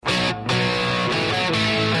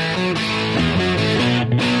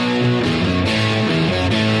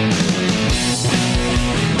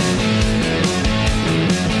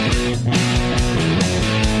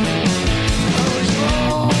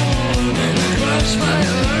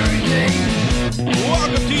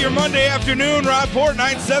Welcome to your Monday afternoon. Rob Port,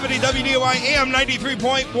 970 WDOI AM,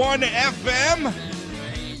 93.1 FM.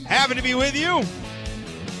 Happy to be with you.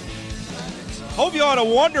 Hope you all had a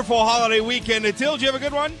wonderful holiday weekend. Until, did you have a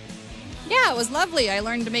good one? Yeah, it was lovely. I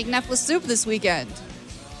learned to make Nefla soup this weekend.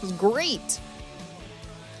 It was great.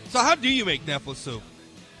 So how do you make Nefla soup?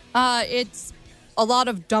 It's a lot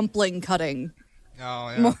of dumpling cutting.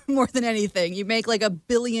 Oh, yeah. More than anything. You make like a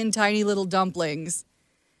billion tiny little dumplings.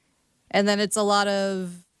 And then it's a lot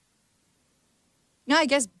of, I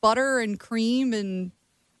guess, butter and cream. And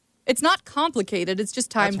it's not complicated. It's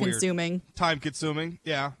just time-consuming. Time-consuming,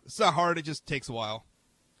 yeah. It's not hard. It just takes a while.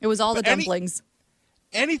 It was all the dumplings.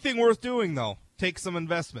 Anything worth doing, though, takes some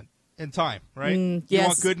investment and time, right? Yes. You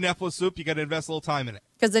want good Nefla soup, you got to invest a little time in it.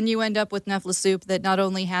 Because then you end up with Nefla soup that not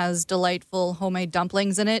only has delightful homemade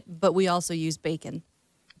dumplings in it, but we also use bacon.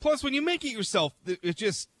 Plus, when you make it yourself, it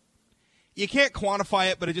just, you can't quantify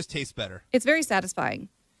it, but it just tastes better. It's very satisfying.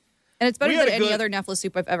 And it's better than any other Nefla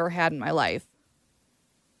soup I've ever had in my life.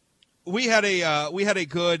 We had a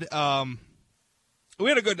good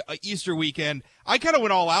Easter weekend. I kind of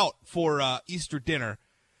went all out for Easter dinner.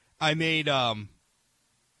 I made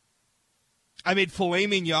filet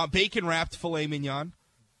mignon, bacon wrapped filet mignon.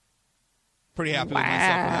 Pretty happy with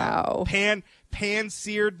myself with that. Pan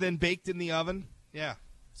seared, then baked in the oven. Yeah,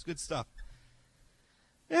 it's good stuff.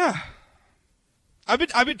 Yeah, I've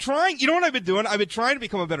been trying. You know what I've been doing? I've been trying to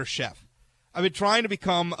become a better chef. I've been trying to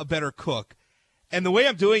become a better cook. And the way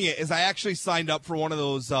I'm doing it is I actually signed up for one of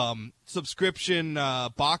those subscription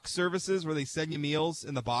box services where they send you meals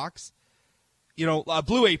in the box. You know,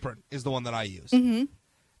 Blue Apron is the one that I use. Mm-hmm.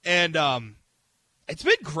 And it's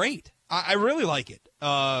been great. I really like it.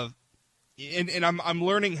 And I'm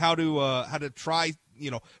learning how to try,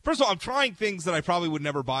 you know, first of all, I'm trying things that I probably would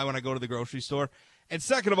never buy when I go to the grocery store. And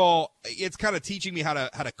second of all, it's kind of teaching me how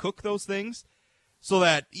to cook those things. So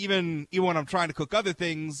that even when I'm trying to cook other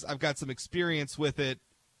things, I've got some experience with it,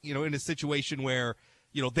 you know, in a situation where,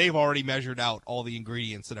 you know, they've already measured out all the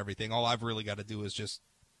ingredients and everything. All I've really got to do is just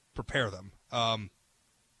prepare them. I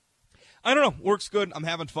don't know. Works good. I'm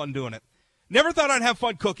having fun doing it. Never thought I'd have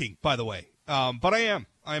fun cooking, by the way. But I am.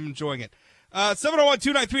 I'm enjoying it.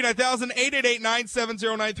 701-293-9000,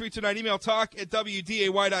 888-970-9329. Email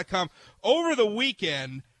talk@WDAY.com. Over the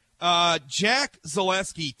weekend, Jack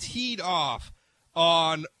Zaleski teed off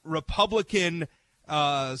on Republican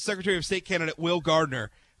Secretary of State candidate Will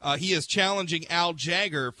Gardner. He is challenging Al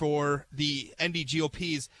Jagger for the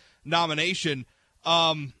NDGOP's nomination.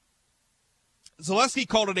 Zaleski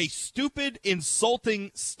called it a stupid,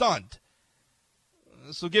 insulting stunt.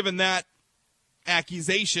 So given that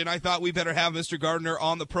accusation, I thought we better have Mr. Gardner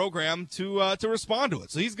on the program to respond to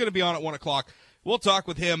it. So he's going to be on at 1 o'clock. We'll talk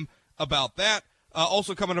with him about that.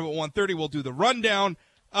 Also coming up at 1:30, we'll do the rundown.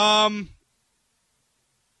 All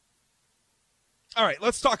right,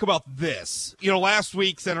 let's talk about this. You know, last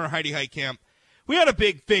week, Senator Heidi Heitkamp, we had a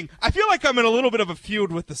big thing. I feel like I'm in a little bit of a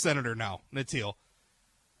feud with the senator now, Natil.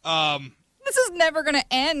 This is never going to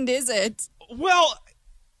end, is it? Well,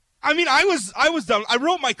 I mean, I was done. I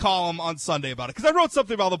wrote my column on Sunday about it because I wrote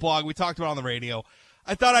something about the blog. We talked about it on the radio.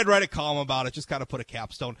 I thought I'd write a column about it, just kind of put a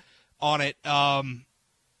capstone on it.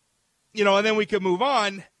 You know, and then we could move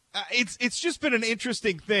on. It's just been an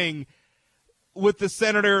interesting thing with the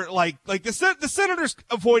senator, like the senator's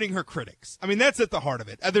avoiding her critics. I mean, that's at the heart of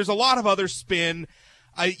it. There's a lot of other spin.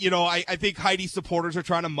 I think Heidi's supporters are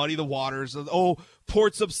trying to muddy the waters. Oh,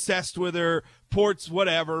 Port's obsessed with her. Port's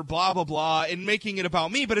whatever, blah, blah, blah, and making it about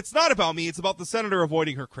me. But it's not about me. It's about the senator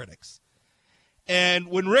avoiding her critics. And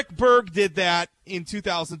when Rick Berg did that in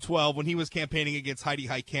 2012, when he was campaigning against Heidi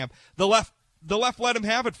Heitkamp, the left let him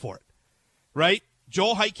have it for it, right?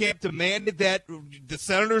 Joel Heitkamp demanded that the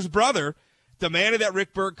senator's brother demanded that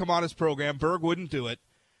Rick Berg come on his program. Berg wouldn't do it.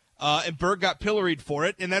 And Berg got pilloried for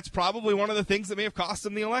it, and that's probably one of the things that may have cost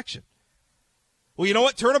him the election. Well, you know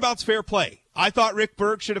what? Turnabout's fair play. I thought Rick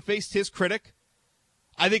Berg should have faced his critic.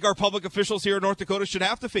 I think our public officials here in North Dakota should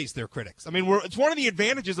have to face their critics. I mean, it's one of the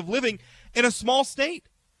advantages of living in a small state,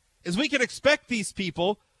 is we can expect these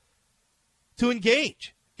people to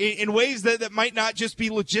engage in ways that might not just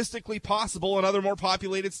be logistically possible in other more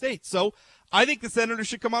populated states. So I think the senator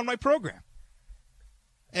should come on my program.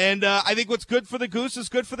 And I think what's good for the goose is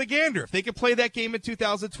good for the gander. If they could play that game in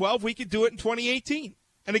 2012, we could do it in 2018.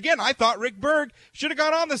 And again, I thought Rick Berg should have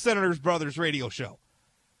gone on the Senator's Brothers radio show.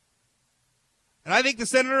 And I think the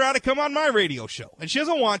senator ought to come on my radio show. And she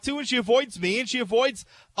doesn't want to, and she avoids me, and she avoids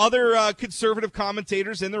other conservative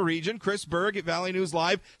commentators in the region. Chris Berg at Valley News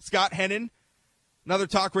Live, Scott Hennon, another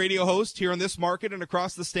talk radio host here in this market and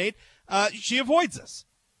across the state. She avoids us.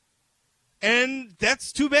 And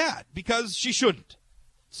that's too bad because she shouldn't.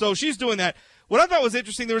 So she's doing that. What I thought was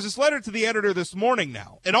interesting, there was this letter to the editor this morning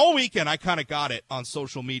now. And all weekend I kind of got it on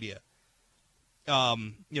social media,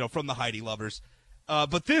 from the Heidi lovers.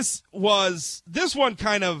 But this one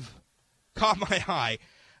kind of caught my eye.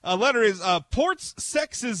 A letter is, Port's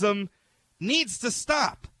sexism needs to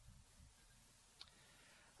stop.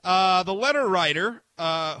 The letter writer,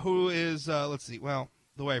 who is, let's see, well,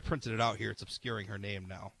 the way I printed it out here, it's obscuring her name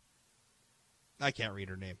now. I can't read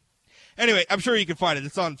her name. Anyway, I'm sure you can find it.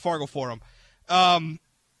 It's on Fargo Forum. A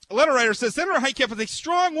letter writer says, Senator Heitkamp is a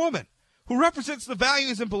strong woman who represents the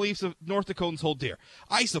values and beliefs of North Dakotans hold dear.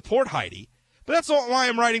 I support Heidi, but that's not why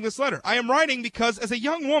I'm writing this letter. I am writing because as a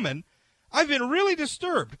young woman, I've been really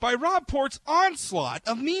disturbed by Rob Port's onslaught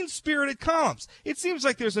of mean-spirited columns. It seems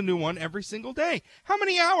like there's a new one every single day. How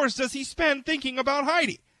many hours does he spend thinking about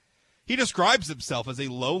Heidi? He describes himself as a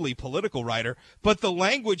lowly political writer, but the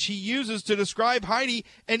language he uses to describe Heidi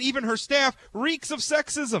and even her staff reeks of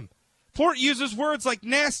sexism. Port uses words like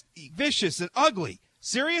nasty, vicious, and ugly.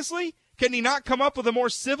 Seriously? Can he not come up with a more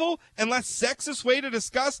civil and less sexist way to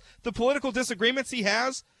discuss the political disagreements he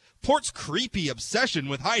has? Port's creepy obsession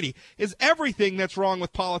with Heidi is everything that's wrong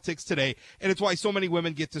with politics today, and it's why so many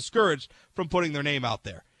women get discouraged from putting their name out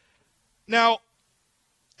there. Now,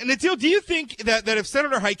 Natil, do you think that if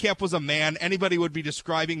Senator Heitkamp was a man, anybody would be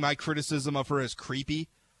describing my criticism of her as creepy?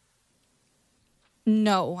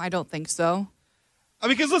 No, I don't think so.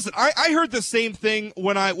 Because listen, I heard the same thing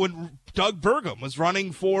when Doug Burgum was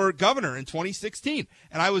running for governor in 2016,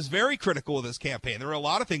 and I was very critical of this campaign. There were a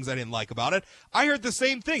lot of things I didn't like about it. I heard the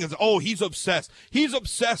same thing. It's, he's obsessed. He's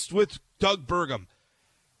obsessed with Doug Burgum,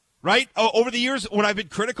 right? Over the years, when I've been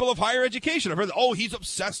critical of higher education, I've heard, he's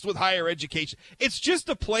obsessed with higher education. It's just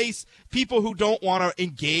a place people who don't want to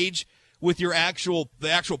engage with the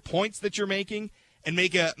actual points that you're making and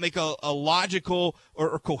make a logical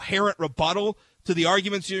or coherent rebuttal to the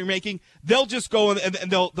arguments you're making, they'll just go and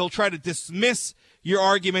they'll try to dismiss your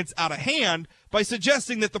arguments out of hand by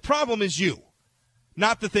suggesting that the problem is you,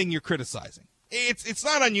 not the thing you're criticizing. It's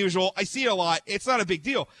not unusual. I see it a lot. It's not a big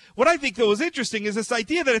deal. What I think, though, is interesting is this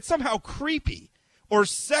idea that it's somehow creepy or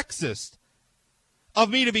sexist of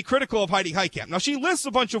me to be critical of Heidi Heitkamp. Now, she lists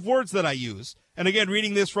a bunch of words that I use, and again,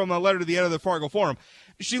 reading this from a letter to the editor of the Fargo Forum,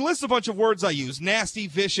 she lists a bunch of words I use, nasty,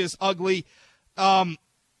 vicious, ugly.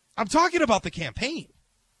 I'm talking about the campaign,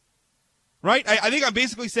 right? I think I'm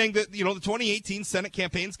basically saying that, the 2018 Senate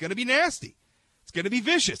campaign is going to be nasty. It's going to be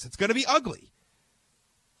vicious. It's going to be ugly.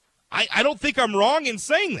 I don't think I'm wrong in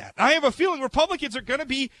saying that. I have a feeling Republicans are going to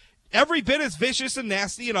be every bit as vicious and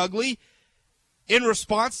nasty and ugly in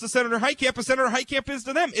response to Senator Heitkamp as Senator Heitkamp is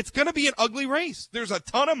to them. It's going to be an ugly race. There's a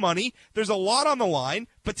ton of money. There's a lot on the line,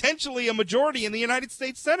 potentially a majority in the United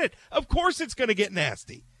States Senate. Of course it's going to get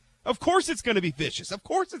nasty. Of course it's going to be vicious. Of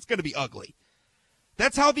course it's going to be ugly.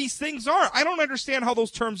 That's how these things are. I don't understand how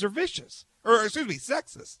those terms are vicious.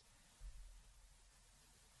 Sexist.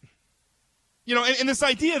 And this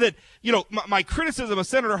idea that, my criticism of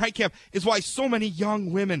Senator Heitkamp is why so many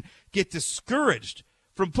young women get discouraged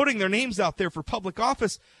from putting their names out there for public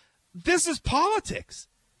office. This is politics.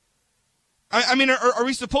 Are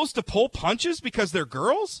we supposed to pull punches because they're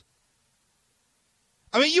girls?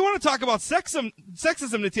 You want to talk about sexism,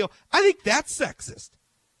 Natil? I think that's sexist.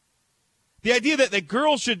 The idea that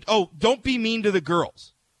girls should, don't be mean to the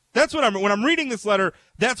girls. That's what when I'm reading this letter,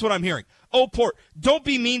 that's what I'm hearing. Port, don't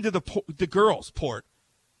be mean to the girls, Port.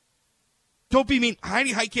 Don't be mean.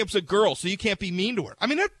 Heidi Heitkamp's a girl, so you can't be mean to her.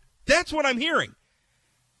 That's what I'm hearing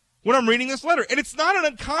when I'm reading this letter. And it's not an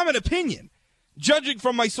uncommon opinion. Judging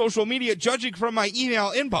from my social media, judging from my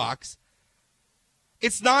email inbox,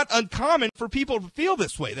 it's not uncommon for people to feel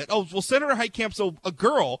this way, that, Senator Heitkamp's a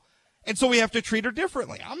girl, and so we have to treat her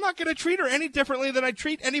differently. I'm not going to treat her any differently than I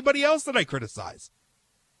treat anybody else that I criticize.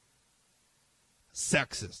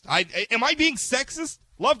 Sexist. Am I being sexist?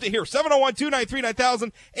 Love to hear.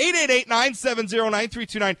 701-293-9000,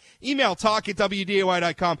 888-970-9329. Email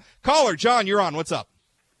talk@wday.com. Caller, John, you're on. What's up?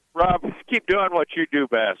 Rob, keep doing what you do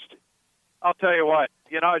best. I'll tell you what,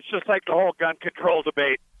 it's just like the whole gun control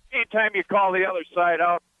debate. Anytime you call the other side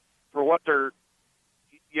out for what their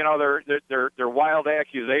wild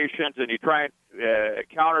accusations, and you try and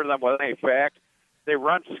counter them with any fact, they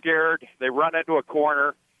run scared, they run into a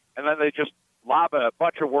corner, and then they just lob a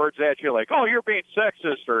bunch of words at you like, you're being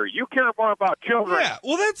sexist, or you care more about children. Yeah,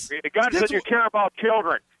 well, the gun said you care about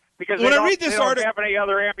children because when they I read this don't have any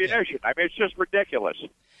other ammunition. Yeah. It's just ridiculous.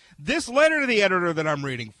 This letter to the editor that I'm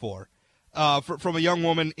reading from a young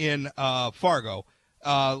woman in Fargo,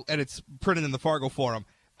 and it's printed in the Fargo Forum.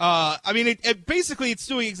 I mean, it basically it's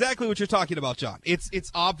doing exactly what you're talking about, John. It's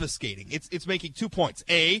obfuscating. It's making 2 points.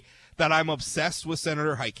 A, that I'm obsessed with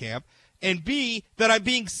Senator Heitkamp, and B, that I'm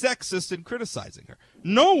being sexist and criticizing her.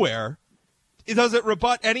 Nowhere does it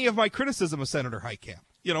rebut any of my criticism of Senator Heitkamp.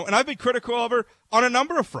 You know, and I've been critical of her on a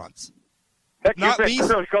number of fronts. Heck, you've been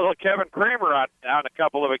critical of Kevin Kramer on a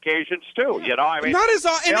couple of occasions too. You know, I mean, not as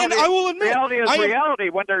and I will admit, reality is reality.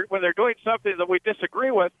 When they're doing something that we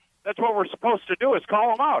disagree with, that's what we're supposed to do, is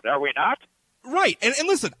call them out. Are we not? Right. And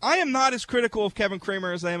listen, I am not as critical of Kevin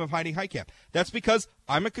Kramer as I am of Heidi Heitkamp. That's because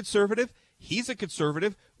I'm a conservative. He's a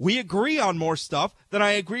conservative. We agree on more stuff than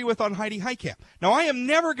I agree with on Heidi Heitkamp. Now, I am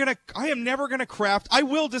never gonna craft. I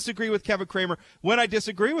will disagree with Kevin Kramer when I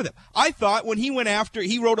disagree with him. I thought when he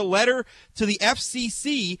wrote a letter to the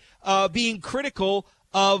FCC, being critical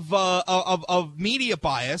of media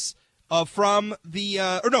bias. From the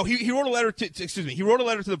he wrote a letter he wrote a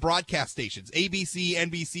letter to the broadcast stations, ABC,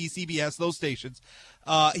 NBC, CBS, those stations.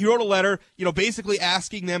 He wrote a letter, basically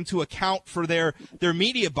asking them to account for their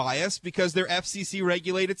media bias because they're FCC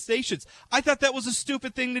regulated stations. I thought that was a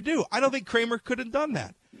stupid thing to do. I don't think Kramer could have done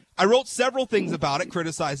that. I wrote several things about it,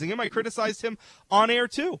 criticizing him. I criticized him on air,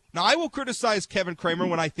 too. Now, I will criticize Kevin Kramer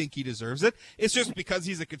when I think he deserves it. It's just because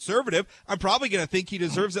he's a conservative. I'm probably going to think he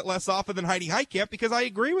deserves it less often than Heidi Heitkamp because I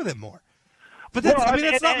agree with him more. But that's,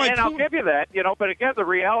 that's not my point. And I'll give you that, but again, the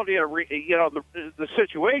reality of, the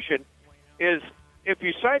situation is if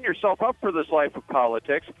you sign yourself up for this life of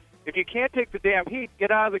politics, if you can't take the damn heat,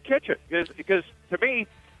 get out of the kitchen. Because to me,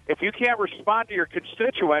 if you can't respond to your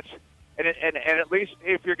constituents, and at least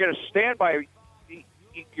if you're going to stand by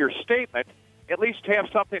your statement, at least have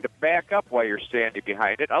something to back up while you're standing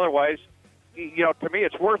behind it. Otherwise, to me,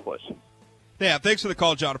 it's worthless. Yeah, thanks for the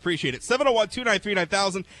call, John. Appreciate it.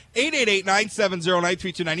 701-293-9000,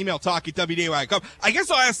 888-970-9329. Email talk@WDAY.com. I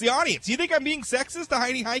guess I'll ask the audience. Do you think I'm being sexist to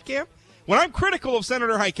Heidi Heitkamp? When I'm critical of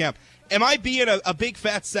Senator Heitkamp, am I being a big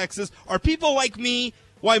fat sexist? Are people like me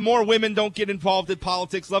why more women don't get involved in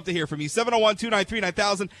politics? Love to hear from you.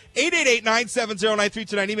 701-293-9000,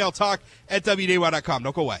 888-970-9329. Email talk@WDAY.com.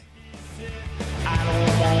 Don't go away. I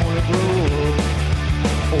don't want to grow up,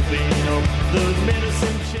 open up the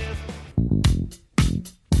medicine chest.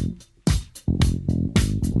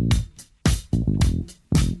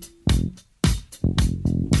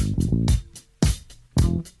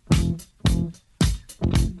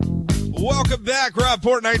 Welcome back. Rob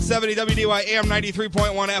Port, 970 WDY AM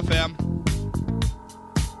 93.1 FM.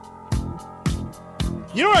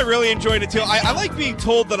 You know what I really enjoyed it too? I like being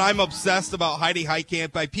told that I'm obsessed about Heidi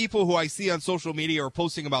Heitkamp by people who I see on social media or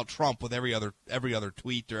posting about Trump with every other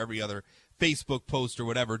tweet or every other Facebook post or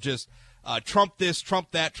whatever. Just Trump this,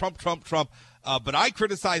 Trump that, Trump. But I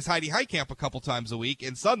criticize Heidi Heitkamp a couple times a week,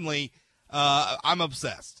 and suddenly I'm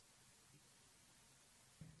obsessed.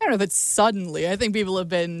 I don't know if it's suddenly. I think people have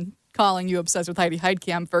been calling you obsessed with Heidi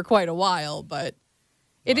Heitkamp for quite a while, but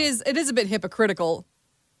it is a bit hypocritical.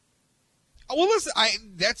 Well, listen,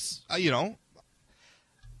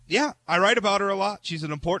 yeah, I write about her a lot. She's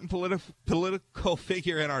an important political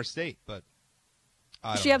figure in our state, but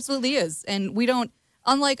she absolutely is. And we don't,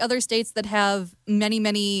 unlike other states that have many,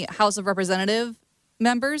 many House of Representative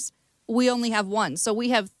members, we only have one. So we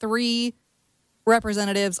have 3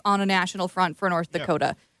 representatives on a national front for North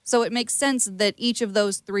Dakota. So it makes sense that each of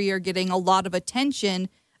those 3 are getting a lot of attention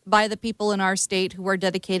by the people in our state who are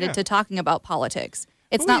dedicated to talking about politics.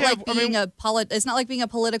 It's not like being a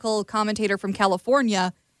political commentator from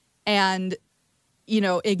California and,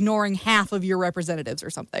 ignoring half of your representatives or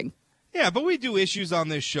something. Yeah, but we do issues on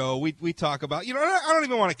this show. We talk about, I don't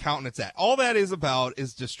even want to countenance that. All that is about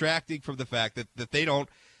is distracting from the fact that they don't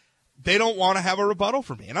want to have a rebuttal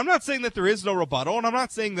for me. And I'm not saying that there is no rebuttal, and I'm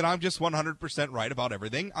not saying that I'm just 100% right about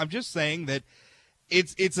everything. I'm just saying that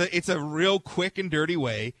it's a real quick and dirty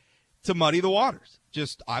way to muddy the waters.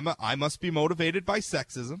 Just I must be motivated by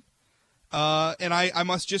sexism, and I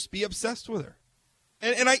must just be obsessed with her.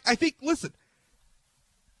 And I think, listen,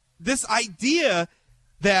 this idea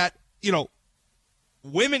that,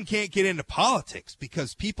 women can't get into politics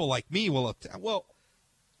because people like me will, well,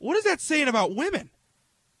 what is that saying about women?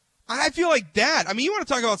 I feel like that. I mean, you want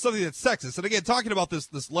to talk about something that's sexist. And again, talking about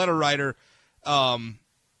this letter writer,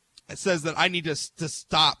 it says that I need to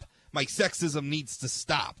stop. My sexism needs to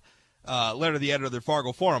stop. Letter to the editor of the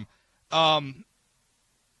Fargo Forum.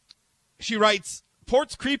 She writes,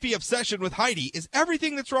 Port's creepy obsession with Heidi is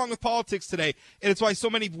everything that's wrong with politics today, and it's why so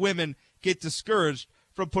many women get discouraged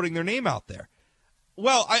from putting their name out there.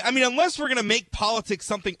 Well, I mean, unless we're going to make politics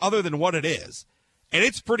something other than what it is, and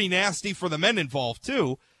it's pretty nasty for the men involved,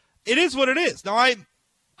 too, it is what it is. Now,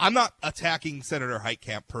 I'm not attacking Senator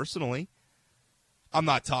Heitkamp personally. I'm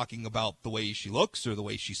not talking about the way she looks or the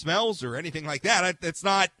way she smells or anything like that. It's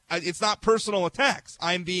not personal attacks.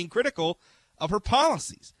 I'm being critical of her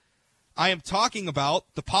policies. I am talking about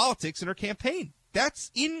the politics in her campaign.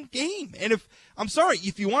 That's in game. And if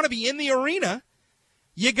you want to be in the arena,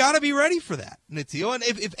 you got to be ready for that, Natil. And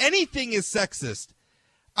if anything is sexist,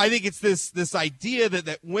 I think it's this idea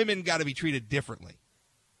that women got to be treated differently.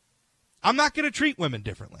 I'm not going to treat women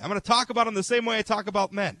differently. I'm going to talk about them the same way I talk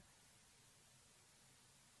about men.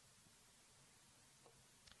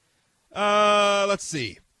 Let's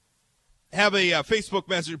see. Have a Facebook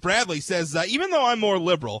message. Bradley says, even though I'm more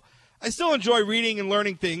liberal, I still enjoy reading and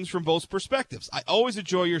learning things from both perspectives. I always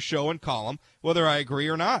enjoy your show and column, whether I agree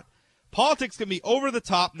or not. Politics can be over the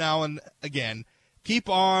top now and again. Keep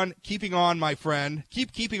keeping on, my friend.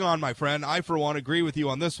 I, for one, agree with you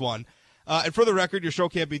on this one. And for the record, your show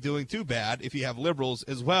can't be doing too bad if you have liberals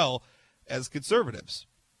as well as conservatives.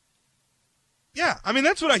 Yeah, I mean,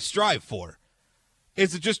 that's what I strive for,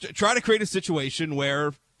 is to just try to create a situation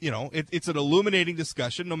where, it's an illuminating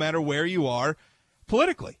discussion no matter where you are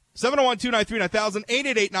politically. 701-293-9000,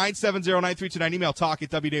 888-970-9329, email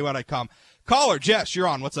talk@wday.com. Caller, Jess, you're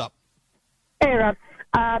on. What's up? Hey, Rob.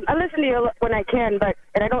 I listen to you when I can,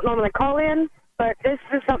 and I don't normally call in, but this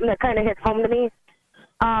is something that kind of hits home to me.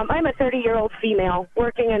 I'm a 30-year-old female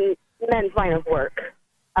working in men's line of work.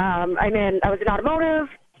 I was in automotive,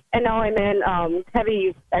 and now I'm in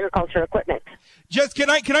heavy agriculture equipment. Jess, can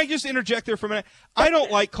I just interject there for a minute? I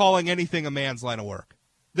don't like calling anything a man's line of work.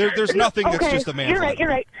 There's nothing that's just a man's line of work. You're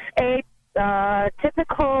right.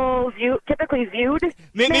 Typically viewed.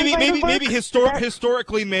 Maybe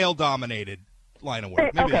historically male-dominated line of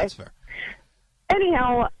work. Maybe that's fair.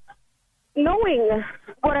 Anyhow, knowing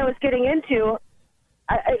what I was getting into,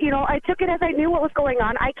 I took it as I knew what was going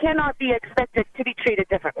on. I cannot be expected to be treated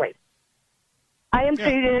differently. I am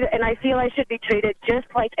treated, and I feel I should be treated just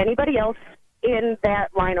like anybody else in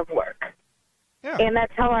that line of work. Yeah. And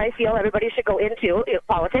that's how I feel everybody should go into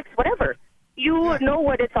politics, whatever. You know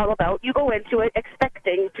what it's all about. You go into it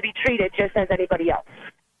expecting to be treated just as anybody else.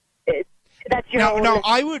 That's your own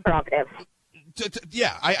prerogative.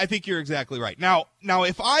 I think you're exactly right. Now,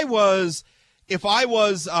 if I was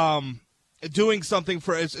doing something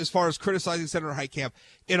for as far as criticizing Senator Heitkamp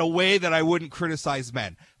in a way that I wouldn't criticize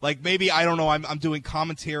men, like maybe I'm doing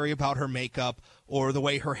commentary about her makeup or the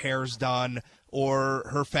way her hair's done or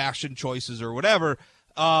her fashion choices or whatever,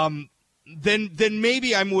 then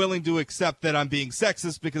maybe I'm willing to accept that I'm being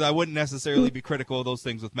sexist because I wouldn't necessarily be critical of those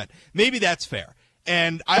things with men. Maybe that's fair.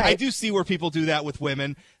 And I do see where people do that with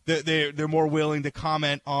women. They're more willing to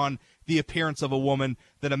comment on the appearance of a woman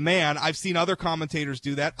than a man. I've seen other commentators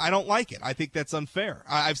do that. I don't like it. I think that's unfair.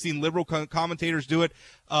 I've seen liberal commentators do it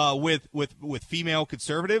with female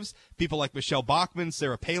conservatives, people like Michelle Bachmann,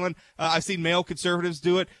 Sarah Palin. I've seen male conservatives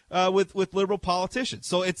do it with liberal politicians.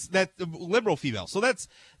 So it's that liberal female. So that's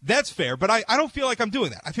fair. But I don't feel like I'm doing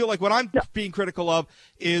that. I feel like what I'm being critical of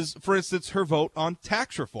is, for instance, her vote on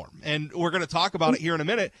tax reform. And we're going to talk about it here in a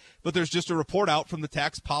minute, but there's just a report out from the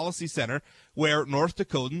Tax Policy Center where North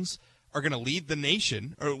Dakotans are going to lead the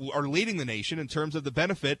nation, or are leading the nation in terms of the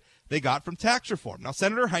benefit they got from tax reform. Now,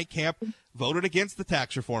 Senator Heitkamp voted against the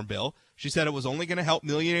tax reform bill. She said it was only going to help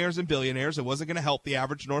millionaires and billionaires. It wasn't going to help the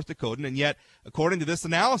average North Dakotan. And yet, according to this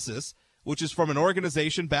analysis, which is from an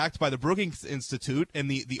organization backed by the Brookings Institute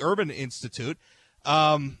and the Urban Institute,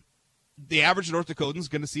 the average North Dakotan is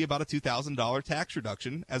going to see about a $2,000 tax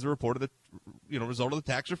reduction as a result of the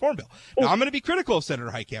tax reform bill. Now, I'm going to be critical of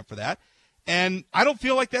Senator Heitkamp for that. And I don't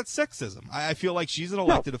feel like that's sexism. I feel like she's an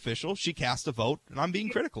elected official. She cast a vote, and I'm being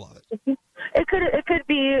critical of it. It could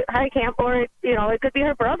be Heitkamp, or it could be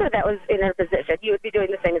her brother that was in her position. You would be doing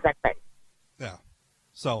the same exact thing. Yeah.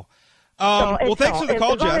 So thanks for the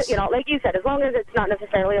call, Jess. Like you said, as long as it's not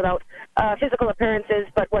necessarily about physical appearances,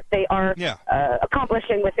 but what they are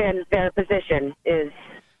accomplishing within their position is.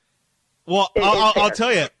 Well, I'll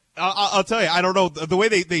tell you. I'll tell you, I don't know, the way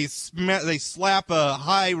they slap a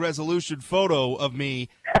high-resolution photo of me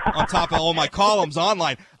on top of all my columns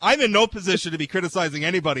online, I'm in no position to be criticizing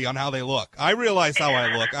anybody on how they look. I realize how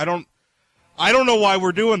I look. I don't know why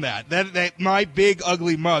we're doing that. That my big,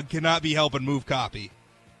 ugly mug cannot be helping move copy.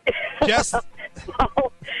 Jess?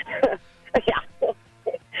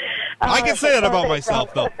 I can say that about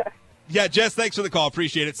myself, though. Yeah, Jess, thanks for the call.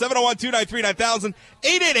 Appreciate it. 701-293-9000,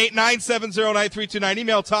 888-970-9329.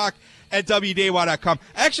 Email talk@wday.com.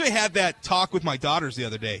 I actually had that talk with my daughters the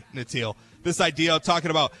other day, Natil. This idea of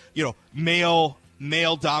talking about, male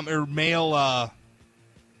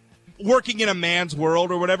working in a man's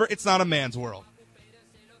world or whatever. It's not a man's world.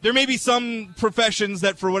 There may be some professions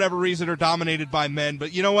that for whatever reason are dominated by men,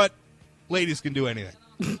 but you know what? ladies can do anything.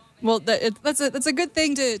 Well, that's a good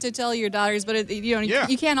thing to tell your daughters, but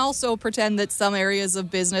you can't also pretend that some areas of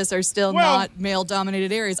business are still not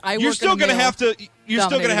male-dominated areas. You're still going to have to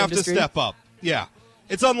step up. Yeah,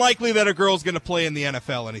 it's unlikely that a girl's going to play in the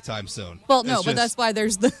NFL anytime soon. Well, no, but that's why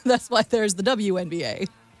there's the WNBA.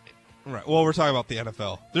 Right. Well, we're talking about the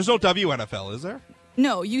NFL. There's no WNFL, is there?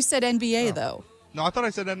 No, you said NBA though. No, I thought I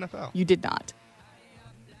said NFL. You did not.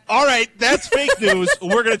 All right, that's fake news.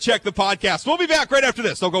 We're going to check the podcast. We'll be back right after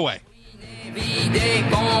this. Don't go away.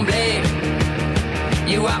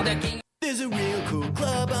 There's a real cool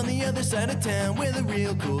club on the other side of town where the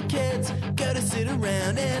real cool kids go to sit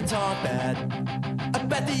around and talk bad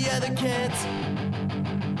about the other kids.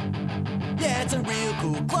 Yeah, it's a real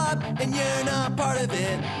cool club and you're not part of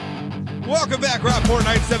it. Welcome back, Rockport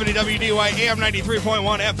 970 WDY AM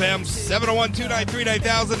 93.1 FM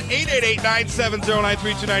 701-293-9000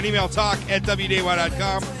 888-970-9329. Email talk at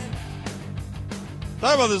WDY.com.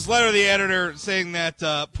 Talk about this letter of the editor saying that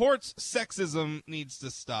Port's sexism needs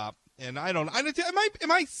to stop. And am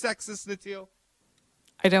I sexist, Natil?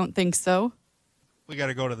 I don't think so. We got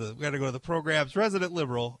to go to the program's resident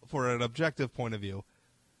liberal for an objective point of view.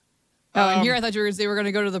 Oh, and here I thought you were going to say we're going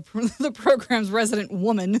to go to the program's resident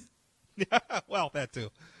woman. Yeah, well, that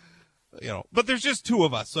too. But there's just two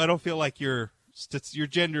of us, so I don't feel like your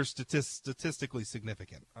gender statistically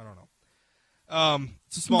significant. I don't know.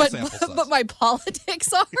 It's a small sample size. But my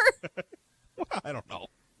politics are? Well, I don't know.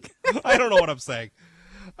 I don't know what I'm saying.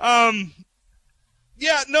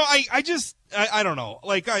 Yeah, no, I don't know.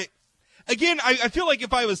 Like, I feel like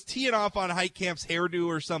if I was teeing off on Heitkamp's hairdo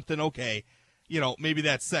or something, okay, maybe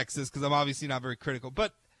that's sexist because I'm obviously not very critical.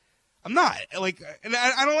 But I'm not. Like, and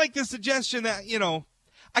I don't like the suggestion that,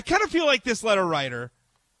 I kind of feel like this letter writer,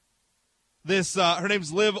 her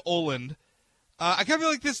name's Liv Oland. I kind of feel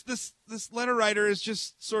like this letter writer is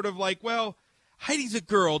just sort of like, well, Heidi's a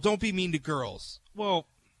girl. Don't be mean to girls. Well,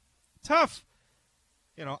 tough.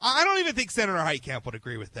 I don't even think Senator Heitkamp would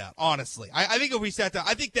agree with that, honestly. I think if we sat down,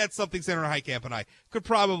 I think that's something Senator Heitkamp and I could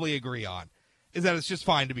probably agree on, is that it's just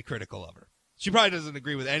fine to be critical of her. She probably doesn't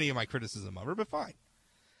agree with any of my criticism of her, but fine.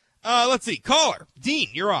 Let's see. Caller. Dean,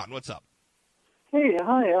 you're on. What's up? Hey,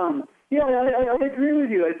 hi. Yeah, I agree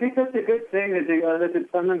with you. I think that's a good thing.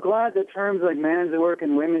 I'm glad that terms like man's work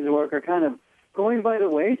and women's work are kind of going by the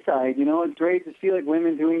wayside. It's great to see like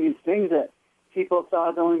women doing these things that people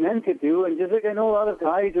thought only men could do. And just like I know a lot of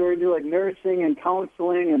guys who are into like nursing and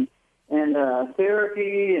counseling and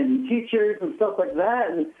therapy and teachers and stuff like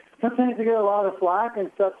that. And sometimes they get a lot of flack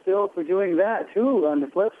and stuff still for doing that too on the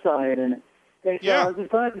flip side. And I'm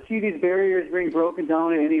just glad to see these barriers being broken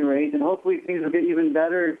down at any rate, and hopefully things will get even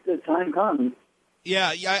better as time comes.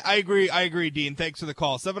 Yeah, I agree, Dean. Thanks for the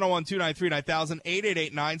call. 701-293-9000,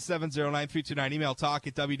 888-970-9329. Email talk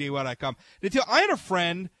at WDY.com. I had a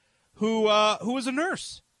friend who was a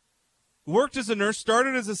nurse, worked as a nurse,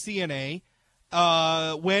 started as a CNA,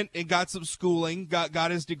 went and got some schooling,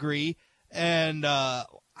 got his degree, and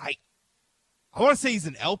I want to say he's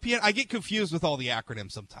an LPN. I get confused with all the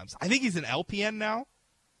acronyms sometimes. I think he's an LPN now.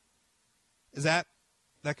 Is that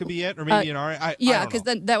could be it? Or maybe an RN? Yeah, because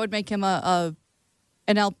then that would make him an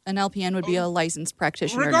LPN would be a licensed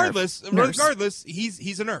practitioner. Regardless,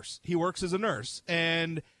 he's a nurse. He works as a nurse,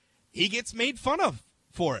 and he gets made fun of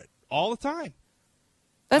for it all the time.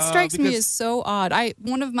 That strikes me as so odd.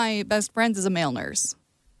 One of my best friends is a male nurse,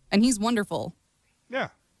 and he's wonderful. Yeah.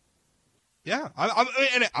 Yeah,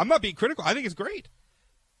 I'm not being critical. I think it's great.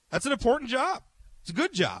 That's an important job. It's a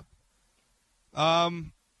good job. I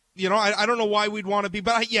don't know why we'd want to be,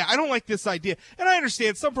 but I don't like this idea. And I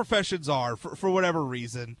understand some professions are, for whatever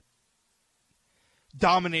reason,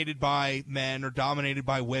 dominated by men or dominated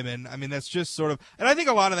by women. I mean, that's just sort of, and I think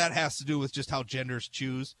a lot of that has to do with just how genders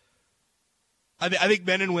choose. I think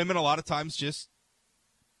men and women a lot of times just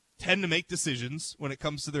tend to make decisions when it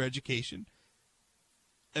comes to their education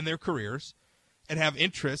and their careers, and have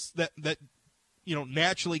interests that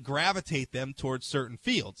naturally gravitate them towards certain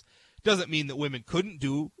fields. Doesn't mean that women couldn't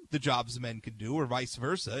do the jobs men could do, or vice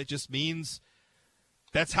versa. It just means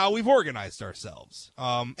that's how we've organized ourselves.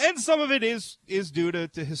 And some of it is due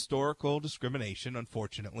to historical discrimination,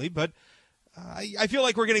 unfortunately. But I feel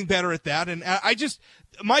like we're getting better at that. And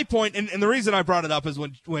my point, and the reason I brought it up is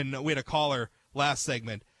when we had a caller last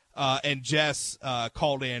segment, and Jess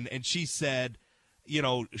called in, and she said,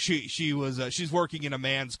 she's working in a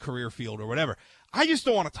man's career field or whatever. I just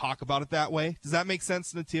don't want to talk about it that way. Does that make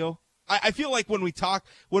sense, Natil? I feel like when we talk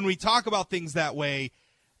about things that way,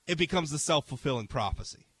 it becomes a self-fulfilling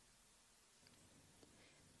prophecy.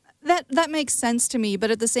 That makes sense to me, but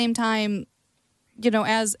at the same time,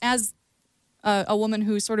 as a woman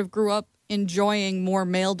who sort of grew up enjoying more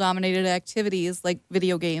male-dominated activities like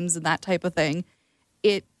video games and that type of thing,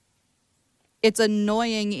 it's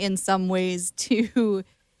annoying in some ways to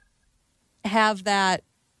have that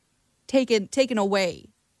taken away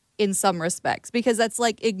in some respects, because that's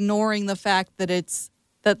like ignoring the fact that it is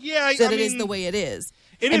the way it is.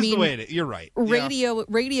 It is the way it is. You're right.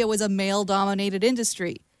 Radio is a male-dominated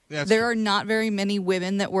industry. There are not very many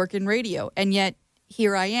women that work in radio, and yet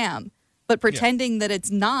here I am. But pretending that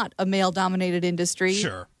it's not a male-dominated industry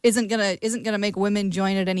isn't gonna make women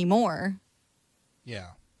join it anymore.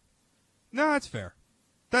 Yeah. No, that's fair.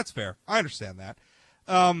 That's fair. I understand that.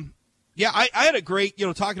 I had a great,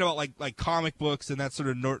 talking about like comic books and that sort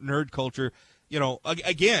of nerd culture.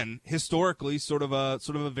 Again, historically, sort of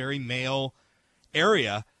a very male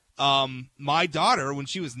area. My daughter, when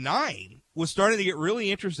she was 9, was starting to get really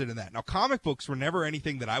interested in that. Now, comic books were never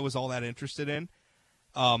anything that I was all that interested in.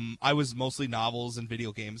 I was mostly novels and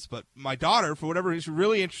video games, but my daughter, for whatever reason, was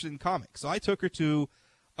really interested in comics. So I took her to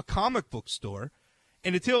a comic book store.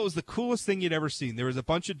 And until it was the coolest thing you'd ever seen. There was a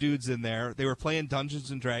bunch of dudes in there. They were playing Dungeons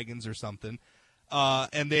and Dragons or something.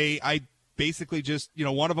 And I basically just,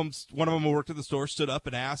 one of them who worked at the store stood up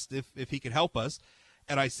and asked if he could help us.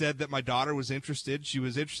 And I said that my daughter was interested. She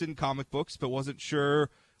was interested in comic books, but wasn't sure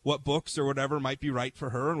what books or whatever might be right for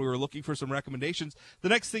her. And we were looking for some recommendations. The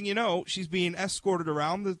next thing you know, she's being escorted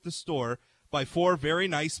around the store by 4 very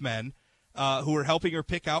nice men who were helping her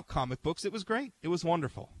pick out comic books. It was great. It was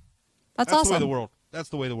wonderful. That's awesome. That's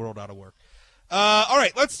the way the world ought to work. All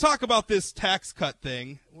right, let's talk about this tax cut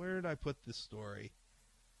thing. Where did I put this story?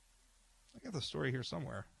 I got the story here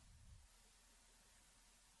somewhere.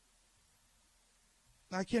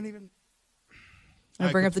 I can't even.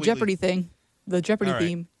 I bring up the Jeopardy thing. The Jeopardy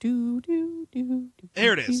theme.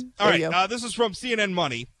 Here it is. All right, this is from CNN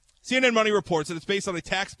Money. CNN Money reports that it's based on a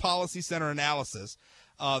Tax Policy Center analysis.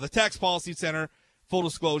 The Tax Policy Center, full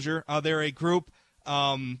disclosure, they're a group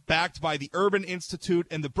backed by the Urban Institute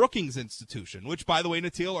and the Brookings Institution, which, by the way,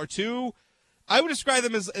 Natil, are two, I would describe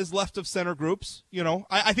them as left of center groups.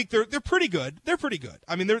 I think they're pretty good. They're pretty good.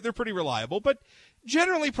 I mean, they're pretty reliable, but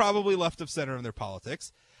generally probably left of center in their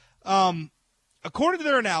politics. According to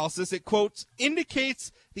their analysis, it quotes,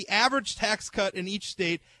 indicates the average tax cut in each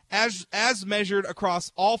state as measured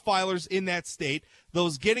across all filers in that state,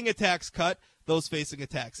 those getting a tax cut, those facing a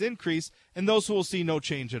tax increase, and those who will see no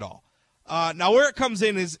change at all. Now, where it comes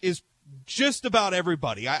in is just about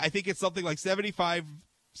everybody. I think it's something like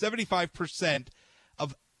 75%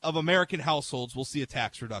 of American households will see a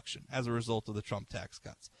tax reduction as a result of the Trump tax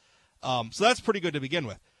cuts. So that's pretty good to begin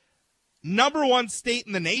with. Number 1 state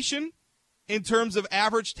in the nation in terms of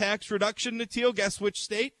average tax reduction, Natil, guess which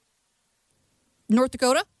state? North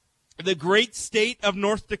Dakota? The great state of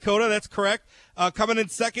North Dakota, that's correct. Coming in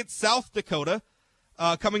second, South Dakota.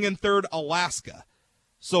 Coming in third, Alaska.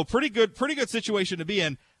 So pretty good situation to be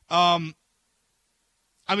in. I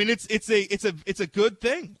mean, it's a good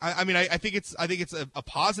thing. I think it's a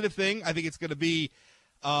positive thing. I think it's going to be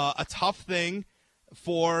a tough thing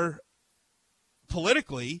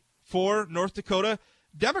politically for North Dakota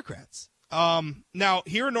Democrats. Now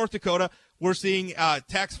here in North Dakota, we're seeing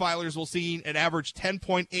tax filers will see an average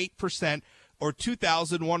 10.8% or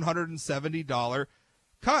 $2,170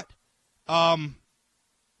 cut.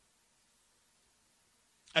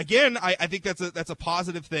 Again, I think that's a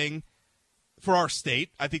positive thing for our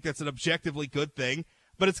state. I think that's an objectively good thing,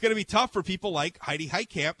 but it's going to be tough for people like Heidi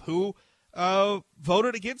Heitkamp, who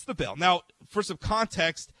voted against the bill. Now, for some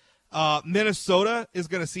context, Minnesota is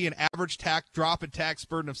going to see an average drop in tax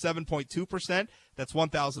burden of 7.2%. That's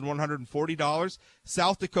 $1,140.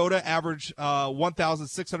 South Dakota average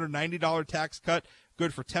 $1,690 tax cut,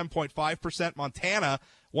 good for 10.5%. Montana,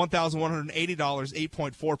 $1,180,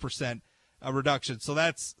 8.4%. A reduction. So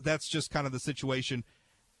that's just kind of the situation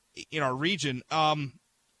in our region.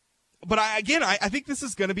 But I think this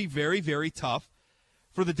is going to be very, very tough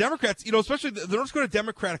for the Democrats, especially the North Dakota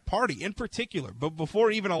Democratic Party in particular. But before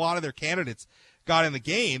even a lot of their candidates got in the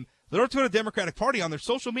game, the North Dakota Democratic Party on their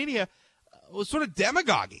social media was sort of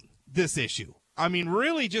demagoguing this issue. I mean,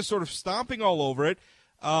 really just sort of stomping all over it,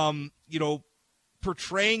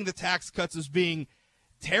 portraying the tax cuts as being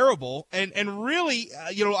terrible, and really,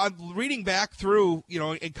 I'm reading back through,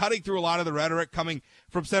 and cutting through a lot of the rhetoric coming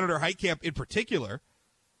from Senator Heitkamp in particular.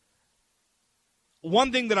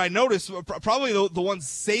 One thing that I noticed, probably the one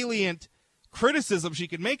salient criticism she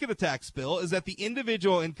could make of the tax bill, is that the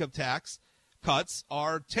individual income tax cuts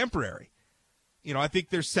are temporary. I think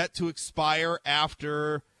they're set to expire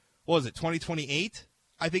after, 2028,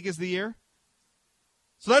 I think is the year.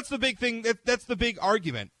 So that's the big thing, that's the big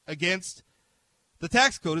argument against the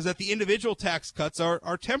tax code, is that the individual tax cuts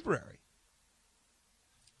are temporary.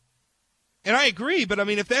 And I agree, but I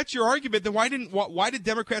mean, if that's your argument, then why did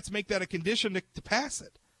Democrats make that a condition to pass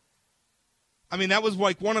it? I mean, that was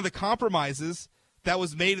like one of the compromises that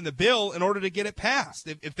was made in the bill in order to get it passed.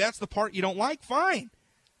 If that's the part you don't like, fine.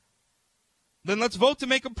 Then let's vote to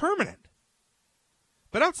make them permanent.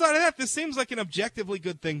 But outside of that, this seems like an objectively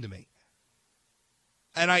good thing to me.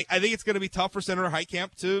 And I think it's going to be tough for Senator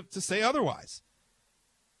Heitkamp to say otherwise.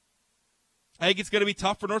 I think it's going to be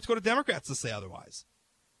tough for North Dakota Democrats to say otherwise.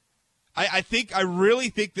 I really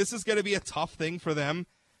think this is going to be a tough thing for them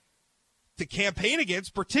to campaign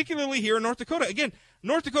against, particularly here in North Dakota. Again,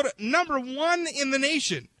 North Dakota, number 1 in the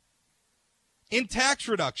nation in tax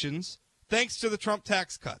reductions, thanks to the Trump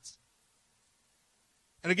tax cuts.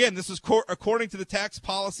 And again, this is according to the Tax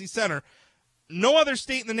Policy Center. No other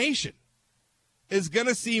state in the nation is going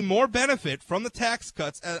to see more benefit from the tax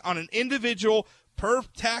cuts on an individual per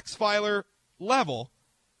tax filer level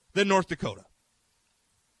than North Dakota.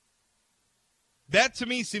 That, to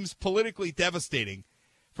me, seems politically devastating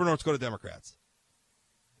for North Dakota Democrats.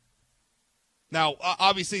 Now,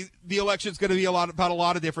 obviously, the election is going to be about a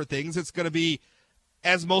lot of different things. It's going to be,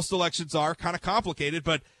 as most elections are, kind of complicated.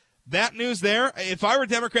 But that news there, if I were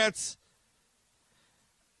Democrats,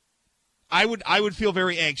 I would feel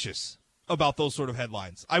very anxious about those sort of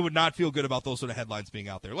headlines. I would not feel good about those sort of headlines being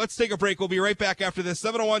out there. Let's take a break. We'll be right back after this.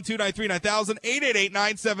 701-293-9000,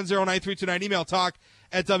 888-970-9329. Email talk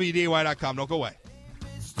at WDAY.com. Don't go away.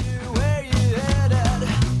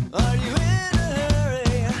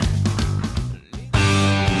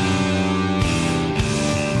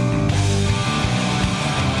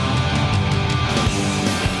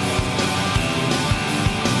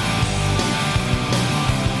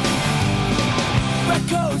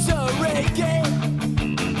 Echoes of reggae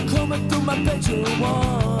coming through my bedroom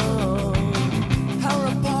wall.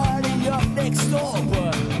 Having a party up next door,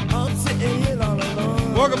 but I'm sitting here all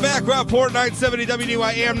alone. Welcome back, Rockport 970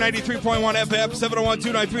 WDY AM 93.1 FM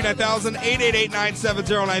 701-293-9000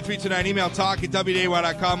 888-970-9329. Email talk at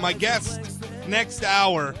WDAY.com. My guest next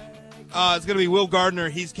hour is going to be Will Gardner.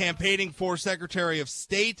 He's campaigning for Secretary of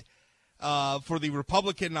State. For the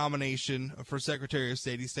Republican nomination for Secretary of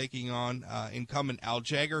State. He's taking on incumbent Al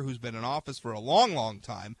Jagger, who's been in office for a long, long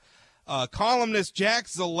time. Columnist Jack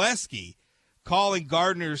Zaleski calling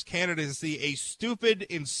Gardner's candidacy a stupid,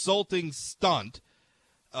 insulting stunt.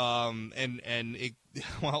 Until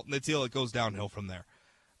it goes downhill from there.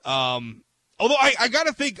 Although I got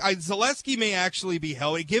to think Zaleski may actually be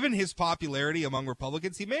helping, given his popularity among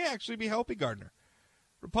Republicans, he may actually be helping Gardner.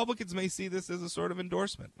 Republicans may see this as a sort of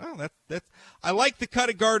endorsement. Well, that's I like the cut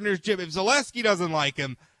of Gardner's jib. If Zaleski doesn't like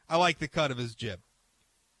him, I like the cut of his jib.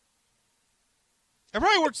 It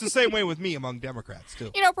probably works the same way with me among Democrats,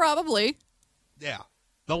 too. Probably. Yeah.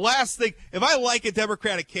 The last thing, if I like a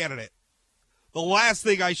Democratic candidate, the last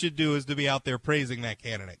thing I should do is to be out there praising that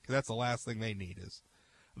candidate, because that's the last thing they need is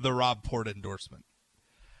the Rob Port endorsement.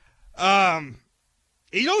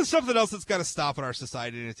 There's something else that's got to stop in our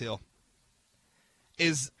society, Natil,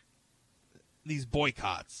 is these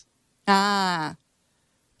boycotts. Boycott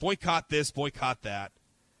this, boycott that.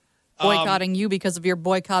 Boycotting you because of your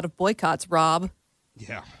boycott of boycotts, Rob.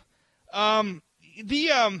 Yeah. There's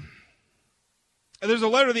a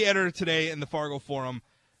letter to the editor today in the Fargo Forum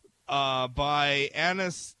by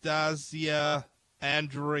Anastasia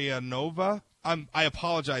Andrianova. I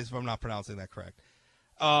apologize if I'm not pronouncing that correct.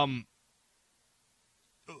 A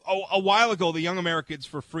while ago, the Young Americans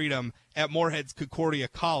for Freedom at Moorhead's Concordia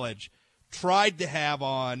College tried to have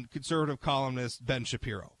on conservative columnist Ben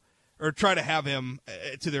Shapiro, or try to have him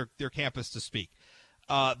to their campus to speak.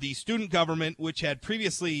 The student government, which had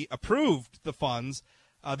previously approved the funds,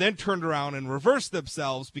 then turned around and reversed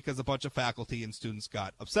themselves because a bunch of faculty and students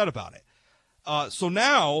got upset about it. So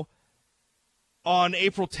now, on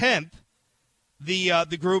April 10th,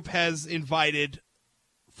 the group has invited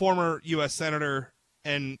former U.S. Senator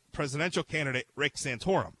and presidential candidate Rick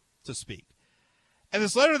Santorum to speak. And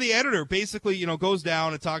this letter to the editor basically, goes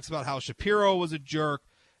down and talks about how Shapiro was a jerk.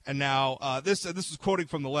 And now this is quoting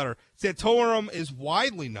from the letter. Santorum is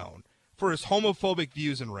widely known for his homophobic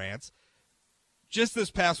views and rants. Just this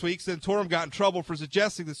past week, Santorum got in trouble for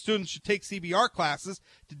suggesting that students should take CBR classes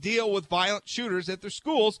to deal with violent shooters at their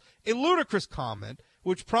schools, a ludicrous comment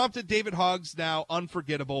which prompted David Hogg's now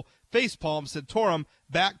unforgettable facepalm. Santorum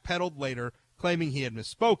backpedaled later, claiming he had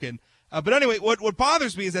misspoken. But anyway, what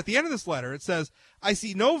bothers me is at the end of this letter, it says, I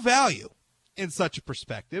see no value in such a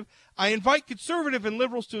perspective. I invite conservative and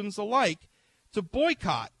liberal students alike to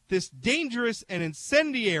boycott this dangerous and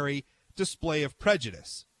incendiary display of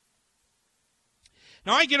prejudice.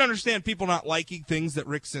 Now, I can understand people not liking things that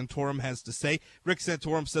Rick Santorum has to say. Rick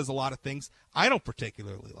Santorum says a lot of things I don't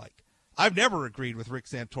particularly like. I've never agreed with Rick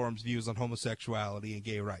Santorum's views on homosexuality and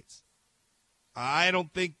gay rights. I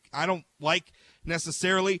don't like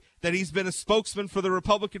necessarily that he's been a spokesman for the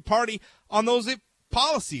Republican Party on those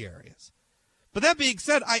policy areas. But that being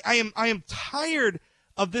said, I am tired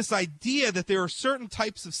of this idea that there are certain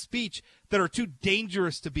types of speech that are too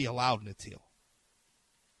dangerous to be allowed in a Teal.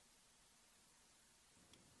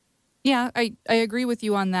 Yeah, I agree with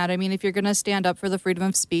you on that. I mean, if you're going to stand up for the freedom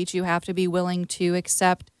of speech, you have to be willing to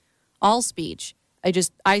accept all speech.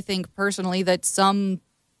 I think personally that some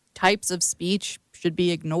types of speech should be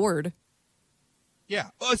ignored. Yeah.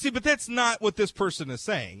 Well, see, but that's not what this person is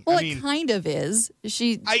saying. Well, I mean, it kind of is.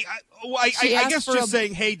 I guess just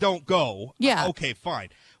saying, hey, don't go. Yeah. Okay, fine.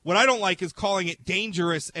 What I don't like is calling it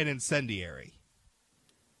dangerous and incendiary.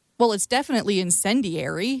 Well, it's definitely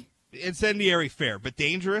incendiary. Incendiary, fair, but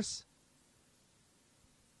dangerous?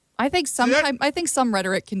 I think some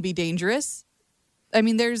rhetoric can be dangerous. I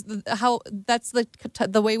mean, that's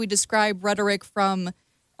the way we describe rhetoric from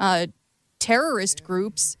terrorist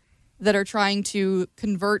groups that are trying to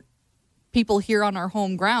convert people here on our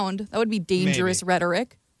home ground. That would be dangerous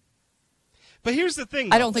rhetoric. But here's the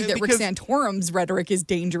thing. I don't think that Rick Santorum's rhetoric is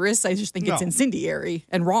dangerous. I just think it's incendiary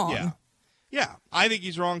and wrong. Yeah, I think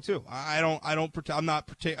he's wrong too. I'm not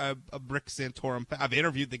a Rick Santorum. I've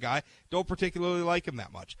interviewed the guy. Don't particularly like him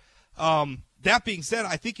that much. That being said,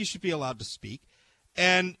 I think you should be allowed to speak.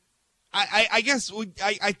 And I guess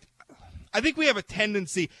I think we have a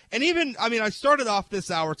tendency, and even, I mean, I started off this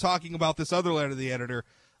hour talking about this other letter to the editor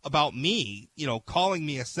about me, calling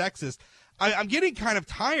me a sexist. I'm getting kind of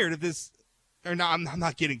tired of this, or no, I'm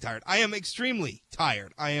not getting tired. I am extremely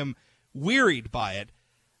tired. I am wearied by it.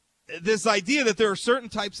 This idea that there are certain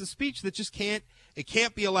types of speech that just can't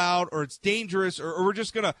be allowed, or it's dangerous, or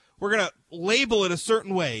we're gonna label it a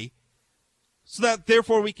certain way, so that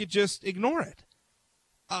therefore we could just ignore it.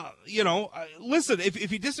 Listen, if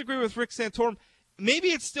you disagree with Rick Santorum, maybe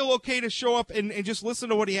it's still okay to show up and just listen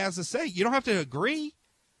to what he has to say. You don't have to agree,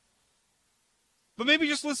 but maybe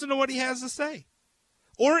just listen to what he has to say,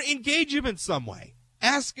 or engage him in some way.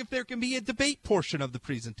 Ask if there can be a debate portion of the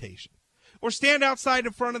presentation. Or stand outside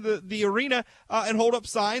in front of the arena and hold up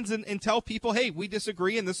signs and tell people, hey, we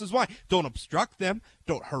disagree and this is why. Don't obstruct them.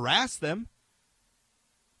 Don't harass them.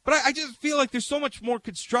 But I just feel like there's so much more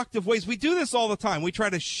constructive ways. We do this all the time. We try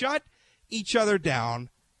to shut each other down,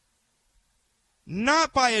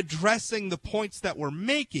 not by addressing the points that we're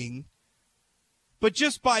making, but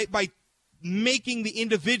just by making the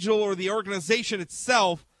individual or the organization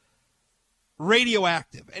itself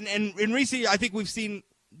radioactive. And in recent years, I think we've seen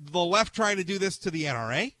the left trying to do this to the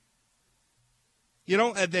NRA.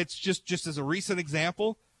 And that's just as a recent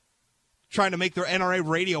example, trying to make their NRA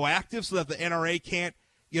radioactive so that the NRA can't,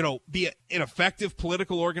 be an effective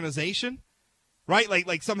political organization, right?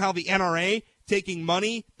 Like somehow the NRA taking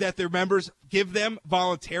money that their members give them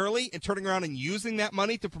voluntarily and turning around and using that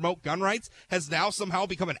money to promote gun rights has now somehow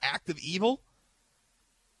become an act of evil.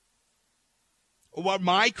 What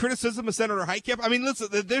my criticism of Senator Heitkamp, I mean, listen,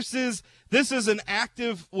 this is an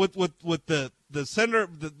active what the senator,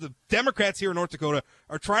 the Democrats here in North Dakota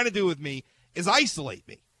are trying to do with me is isolate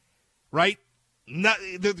me, right?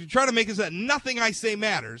 They're trying to make it so that nothing I say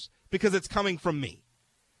matters because it's coming from me,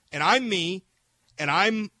 and I'm me, and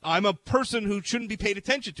I'm a person who shouldn't be paid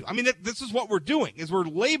attention to. I mean, this is what we're doing, is we're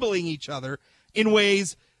labeling each other in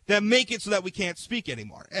ways that make it so that we can't speak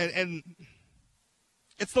anymore, and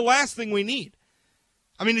it's the last thing we need.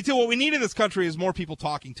 I mean, what we need in this country is more people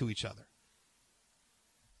talking to each other.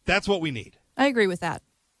 That's what we need. I agree with that.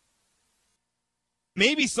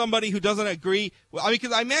 Maybe somebody who doesn't agree. Well, I mean,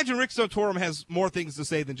 because I imagine Rick Santorum has more things to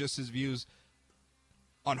say than just his views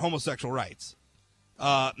on homosexual rights.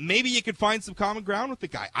 Maybe you could find some common ground with the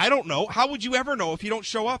guy. I don't know. How would you ever know if you don't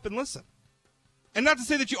show up and listen? And not to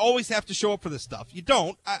say that you always have to show up for this stuff. You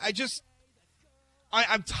don't.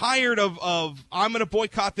 I'm tired of I'm going to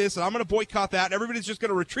boycott this and I'm going to boycott that. And everybody's just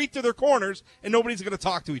going to retreat to their corners and nobody's going to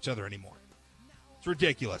talk to each other anymore. It's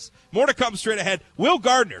ridiculous. More to come straight ahead. Will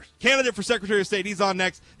Gardner, candidate for Secretary of State. He's on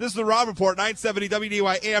next. This is the Rob Report, 970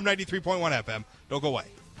 WDY AM 93.1 FM. Don't go away.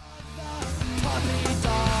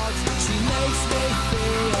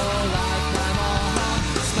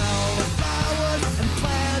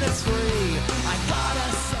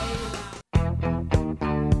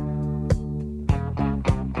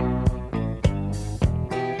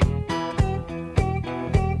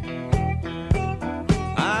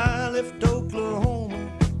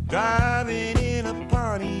 Driving in a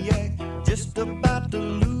Pontiac, just about to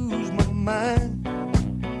lose my mind.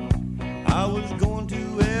 I was going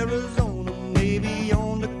to Arizona, maybe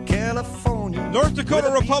on to California. North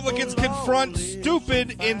Dakota Republicans confront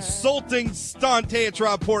stupid, insulting stunt. Hey, it's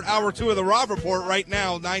Rob Port, Hour 2 of the Rob Report right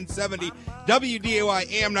now, 970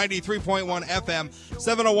 WDAY AM 93.1 FM,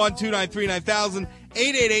 701-293-9000,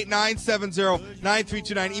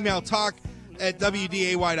 888-970-9329. Email talk at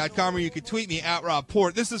WDAY.com, or you can tweet me at Rob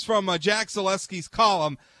Port. This is from Jack Zaleski's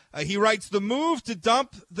column. He writes, the move to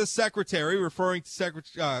dump the secretary, referring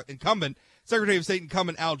to incumbent Secretary of State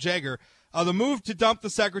incumbent Al Jaeger, the move to dump the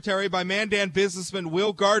secretary by Mandan businessman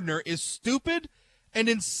Will Gardner is stupid and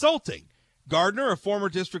insulting. Gardner, a former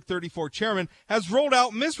District 34 chairman, has rolled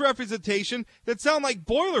out misrepresentation that sound like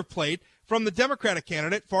boilerplate from the Democratic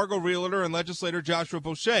candidate, Fargo realtor and legislator Joshua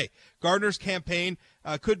Boucher. Gardner's campaign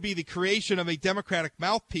could be the creation of a Democratic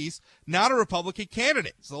mouthpiece, not a Republican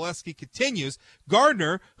candidate. Zaleski continues,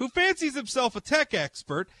 Gardner, who fancies himself a tech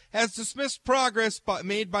expert, has dismissed progress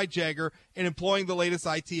made by Jaeger in employing the latest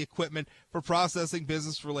IT equipment for processing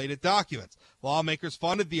business-related documents. Lawmakers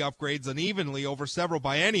funded the upgrades unevenly over several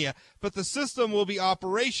biennia, but the system will be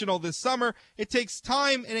operational this summer. It takes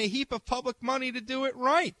time and a heap of public money to do it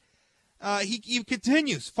right. He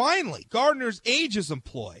continues, finally, Gardner's ages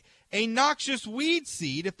employ, a noxious weed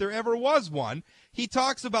seed if there ever was one. He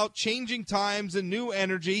talks about changing times and new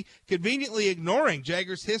energy, conveniently ignoring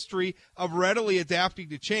Jaeger's history of readily adapting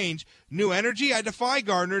to change. New energy? I defy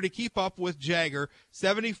Gardner to keep up with Jaeger,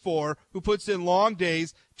 74, who puts in long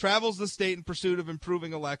days, travels the state in pursuit of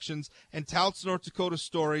improving elections, and touts North Dakota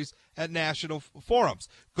stories at national forums.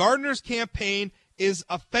 Gardner's campaign is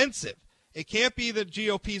offensive. It can't be the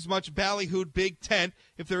GOP's much ballyhooed big tent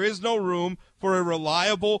if there is no room for a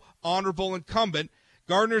reliable, honorable incumbent.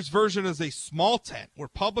 Gardner's version is a small tent where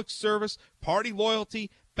public service, party loyalty,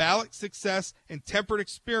 ballot success, and tempered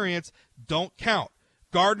experience don't count.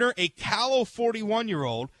 Gardner, a callow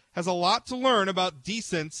 41-year-old, has a lot to learn about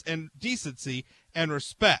decency and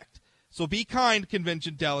respect. So be kind,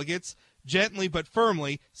 convention delegates. Gently but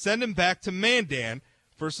firmly send him back to Mandan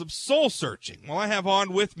for some soul searching. Well, I have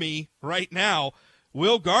on with me right now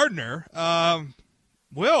Will Gardner.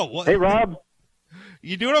 Will, hey Rob,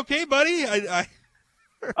 you doing okay, buddy?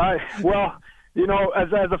 Well, you know,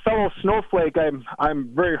 as a fellow snowflake,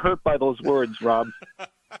 I'm very hurt by those words, Rob.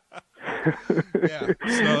 Yeah,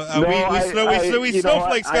 so, we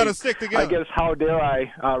snowflakes got to stick together. I guess how dare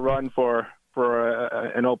I run for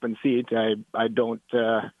an open seat? I don't.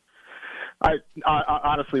 I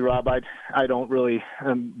honestly, Rob, I don't really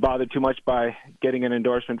bother too much by getting an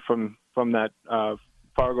endorsement from that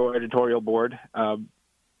Fargo editorial board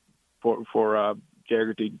for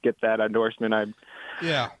Jaeger to get that endorsement. I'm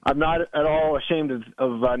not at all ashamed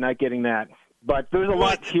of not getting that. But there's a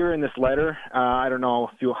lot here in this letter. I don't know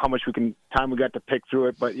how much time we got to pick through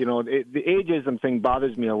it, but you know the ageism thing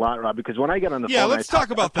bothers me a lot, Rob. Because when I get on the phone, let's talk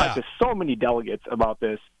about that. I talk to so many delegates about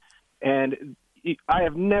this, and I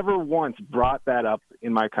have never once brought that up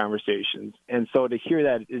in my conversations. And so to hear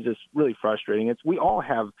that is just really frustrating. We all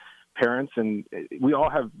have parents and we all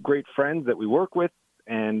have great friends that we work with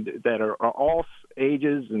and that are all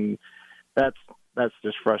ages, and that's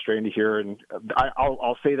just frustrating to hear. And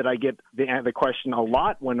I'll say that I get the question a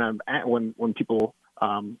lot when people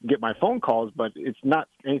get my phone calls, but it's not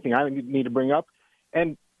anything I need to bring up.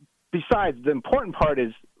 And besides, the important part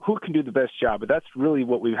is who can do the best job. But that's really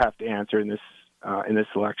what we have to answer in this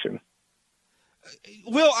election.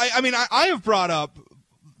 Will, I have brought up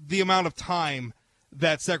the amount of time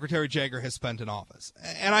that Secretary Jaeger has spent in office,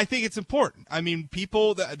 and I think it's important. I mean,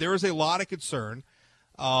 there is a lot of concern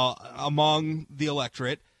among the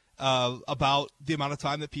electorate about the amount of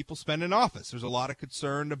time that people spend in office. There's a lot of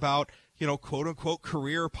concern about, quote unquote,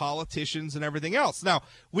 career politicians and everything else. Now,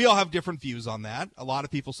 we all have different views on that. A lot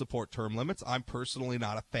of people support term limits. I'm personally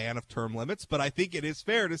not a fan of term limits, but I think it is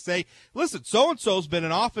fair to say, listen, so-and-so's been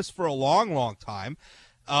in office for a long, long time.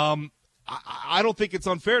 I don't think it's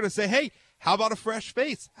unfair to say, hey, how about a fresh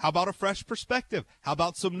face? How about a fresh perspective? How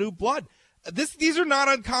about some new blood? These are not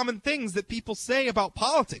uncommon things that people say about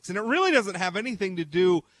politics, and it really doesn't have anything to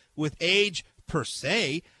do with age per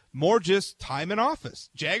se, more just time in office.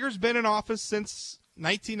 Jaeger's been in office since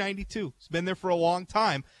 1992. He's been there for a long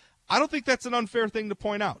time. I don't think that's an unfair thing to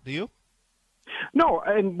point out. Do you? No,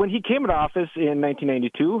 and when he came into office in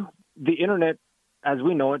 1992, the Internet, as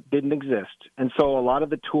we know it, didn't exist. And so a lot of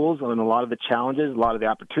the tools and a lot of the challenges, a lot of the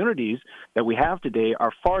opportunities that we have today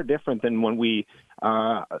are far different than when we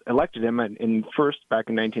elected him first back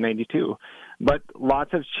in 1992. But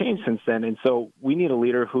lots has changed since then, and so we need a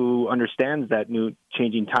leader who understands that new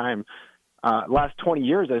changing time. Last 20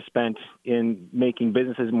 years I've spent in making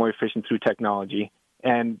businesses more efficient through technology,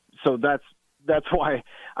 and so that's why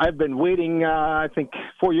I've been waiting. I think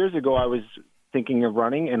 4 years ago I was thinking of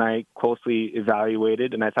running, and I closely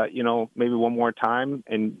evaluated, and I thought, maybe one more time,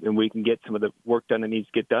 and we can get some of the work done that needs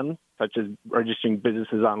to get done, such as registering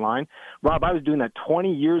businesses online. Rob, I was doing that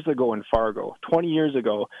 20 years ago in Fargo. 20 years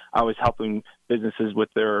ago, I was helping businesses with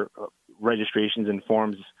their registrations and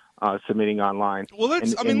forms submitting online. Well,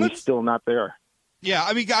 we're still not there. Yeah,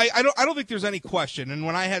 I mean, I don't think there's any question. And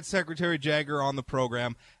when I had Secretary Jagger on the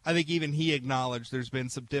program, I think even he acknowledged there's been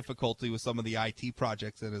some difficulty with some of the IT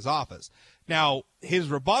projects in his office. Now, his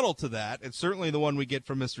rebuttal to that, and certainly the one we get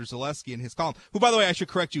from Mr. Zaleski in his column, who, by the way, I should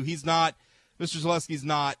correct you, Mr. Zaleski's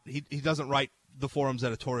not, he doesn't write the forum's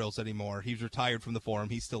editorials anymore. He's retired from the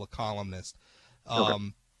forum. He's still a columnist.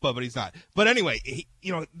 Okay. But he's not. But anyway,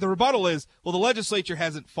 the rebuttal is, well, the legislature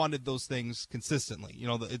hasn't funded those things consistently.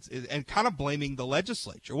 And kind of blaming the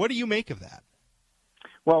legislature. What do you make of that?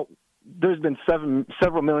 Well, there's been several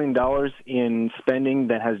 $1 million in spending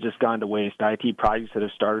that has just gone to waste. IT projects that have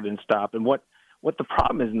started and stopped. And what the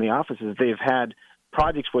problem is in the office is they've had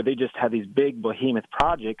projects where they just have these big behemoth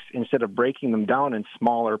projects instead of breaking them down in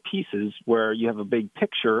smaller pieces where you have a big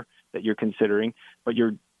picture that you're considering, but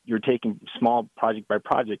you're taking small project by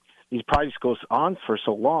project. These projects goes on for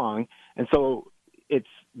so long, and so it's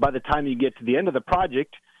by the time you get to the end of the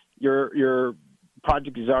project, your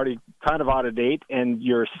project is already kind of out of date, and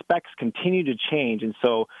your specs continue to change. And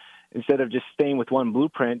so instead of just staying with one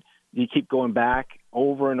blueprint, you keep going back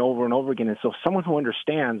over and over and over again. And so someone who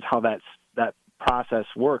understands how that process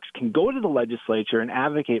works can go to the legislature and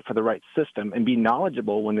advocate for the right system and be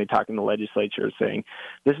knowledgeable when they talk in the legislature, saying,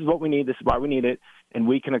 this is what we need, this is why we need it, and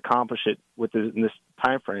we can accomplish it in this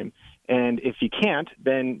time frame. And if you can't,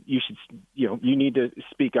 then you you need to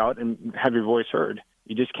speak out and have your voice heard.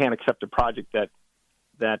 You just can't accept a project that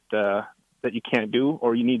you can't do,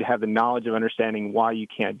 or you need to have the knowledge of understanding why you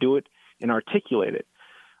can't do it and articulate it.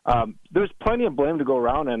 There's plenty of blame to go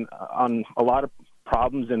around on a lot of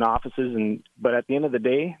problems in offices, but at the end of the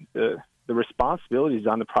day, the responsibility is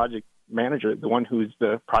on the project manager, the one who's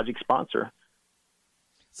the project sponsor.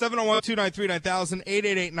 701-293-9000,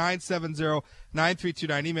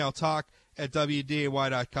 888-970-9329. Email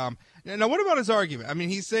talk@wday.com. Now, what about his argument? I mean,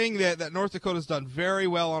 he's saying that North Dakota's done very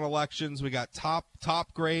well on elections. We got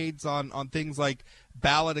top grades on things like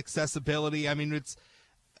ballot accessibility. I mean,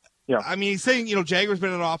 he's saying, Jagger's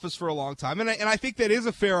been in office for a long time, and I think that is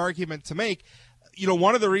a fair argument to make.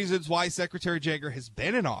 One of the reasons why Secretary Jagger has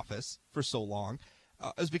been in office for so long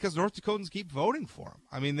is because North Dakotans keep voting for him.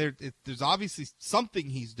 I mean, there's obviously something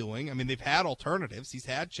he's doing. I mean, they've had alternatives. He's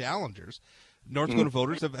had challengers. North Dakota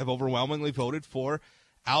voters have overwhelmingly voted for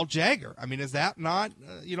Al Jagger. I mean, is that not,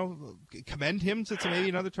 commend him to maybe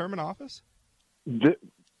another term in office?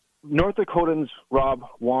 North Dakotans, Rob,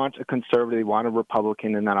 want a conservative, they want a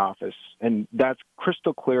Republican in that office. And that's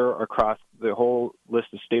crystal clear across the whole list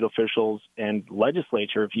of state officials and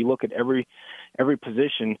legislature. If you look at every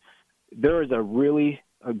position, there is a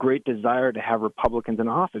great desire to have Republicans in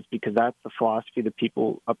office because that's the philosophy that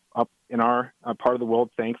people up in our part of the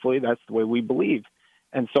world, thankfully, that's the way we believe.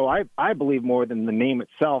 And so I believe more than the name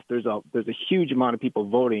itself, there's a huge amount of people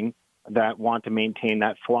voting that want to maintain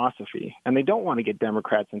that philosophy. And they don't want to get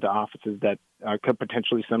Democrats into offices that could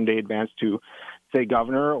potentially someday advance to, say,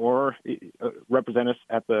 governor or represent us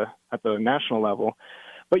at the national level.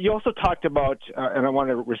 But you also talked about, and I want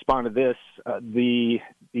to respond to this, the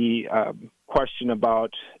question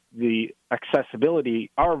about the accessibility.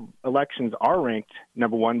 Our elections are ranked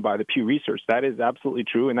number one by the Pew Research. That is absolutely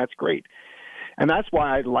true, and that's great. And that's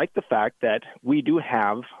why I like the fact that we do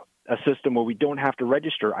have a system where we don't have to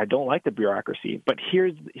register. I don't like the bureaucracy. But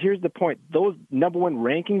here's the point. Those number one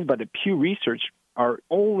rankings by the Pew Research are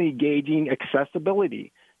only gauging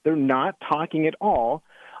accessibility. They're not talking at all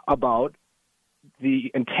about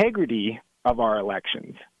the integrity of our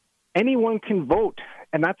elections. Anyone can vote,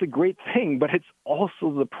 and that's a great thing, but it's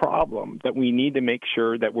also the problem that we need to make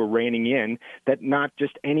sure that we're reining in, that not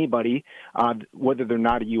just anybody, whether they're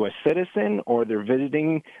not a U.S. citizen or they're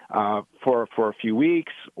visiting for a few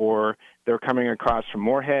weeks or they're coming across from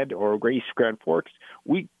Moorhead or Grace Grand Forks,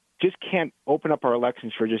 we just can't open up our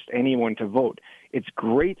elections for just anyone to vote. It's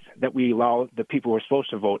great that we allow the people who are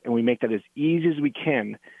supposed to vote, and we make that as easy as we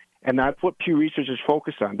can. And that's what Pew Research is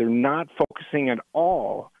focused on. They're not focusing at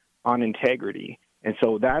all on integrity. And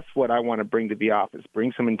so that's what I want to bring to the office,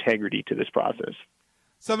 bring some integrity to this process.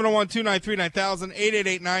 701-293-9000,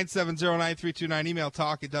 888-970-9329. Email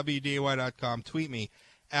talk@wday.com. Tweet me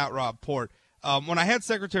at Rob Port. When I had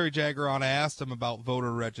Secretary Jagger on, I asked him about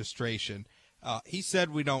voter registration. He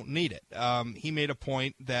said we don't need it. He made a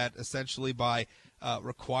point that essentially by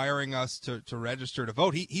requiring us to register to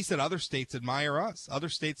vote, he said other states admire us. Other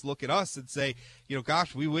states look at us and say,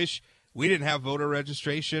 gosh, we wish we didn't have voter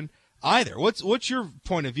registration either. What's your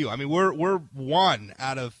point of view? I mean, we're one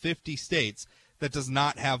out of 50 states that does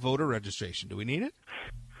not have voter registration. Do we need it?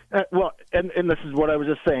 Well, and this is what I was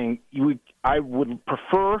just saying. I would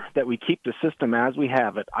prefer that we keep the system as we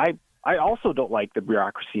have it. I also don't like the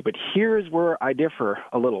bureaucracy, but here's where I differ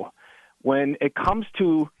a little. When it comes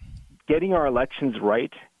to getting our elections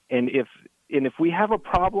right, and if we have a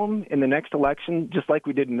problem in the next election, just like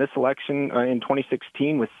we did in this election in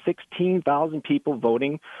 2016 with 16,000 people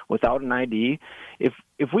voting without an ID, if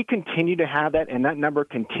we continue to have that and that number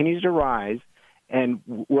continues to rise, and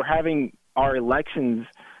we're having our elections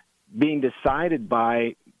being decided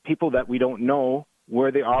by people that we don't know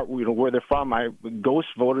where they are, where they're from, ghost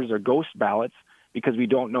voters or ghost ballots, because we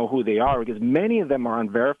don't know who they are, because many of them are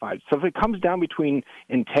unverified. So if it comes down between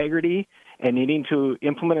integrity and needing to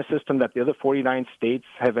implement a system that the other 49 states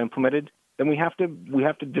have implemented, then we have to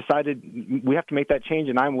make that change,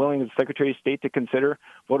 and I'm willing as Secretary of State to consider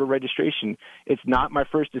voter registration. It's not my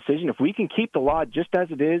first decision. If we can keep the law just as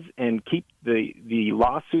it is and keep the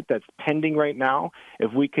lawsuit that's pending right now,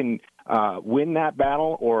 if we can win that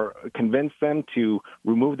battle or convince them to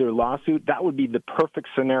remove their lawsuit, that would be the perfect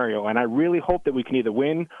scenario. And I really hope that we can either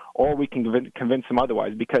win or we can convince them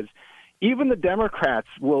otherwise, because even the Democrats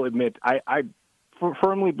will admit, I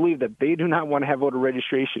firmly believe that they do not want to have voter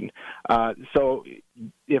registration. So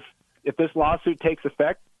if this lawsuit takes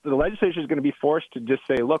effect, the legislature is going to be forced to just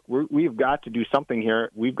say, look, we've got to do something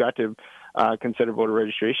here. We've got to consider voter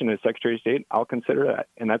registration. As Secretary of State, I'll consider that.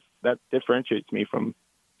 And that differentiates me from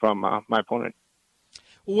my opponent.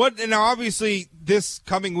 Now, obviously, this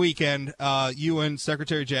coming weekend, you and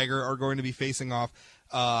Secretary Jagger are going to be facing off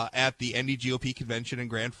at the NDGOP convention in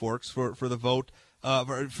Grand Forks for the vote,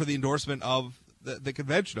 for the endorsement of the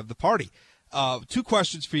convention of the party. Two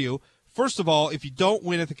questions for you. First of all, if you don't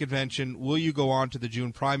win at the convention, will you go on to the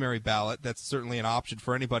June primary ballot? That's certainly an option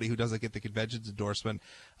for anybody who doesn't get the convention's endorsement.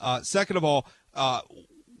 Second of all,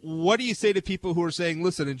 what do you say to people who are saying,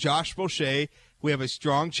 listen, in Josh Boucher, we have a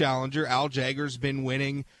strong challenger. Al Jagger's been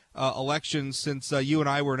winning elections since you and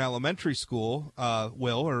I were in elementary school,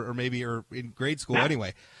 Will, or maybe in grade school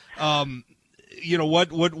anyway. What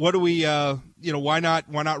do we, why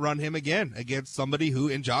not run him again against somebody who,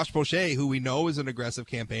 in Josh Boucher, who we know is an aggressive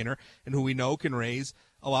campaigner and who we know can raise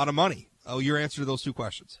a lot of money? Your answer to those two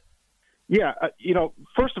questions. Yeah.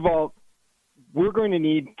 First of all, we're going to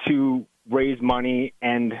need to raise money,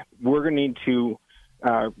 and we're going to need to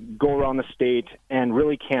go around the state and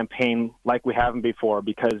really campaign like we haven't before,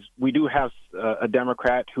 because we do have a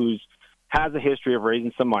Democrat who has a history of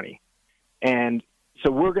raising some money. And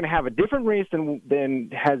so we're going to have a different race than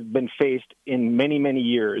has been faced in many, many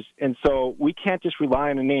years. And so we can't just rely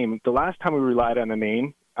on a name. The last time we relied on a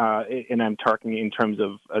name, and I'm talking in terms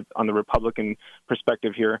of on the Republican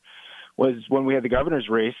perspective here, was when we had the governor's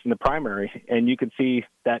race in the primary. And you could see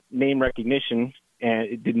that name recognition, and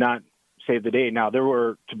it did not save the day. Now, there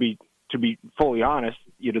were, to be fully honest,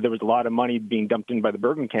 there was a lot of money being dumped in by the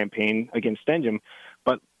Bergen campaign against Stenjum,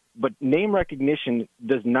 but name recognition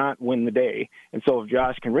does not win the day. And so if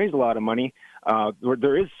Josh can raise a lot of money,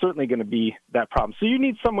 there is certainly going to be that problem. So you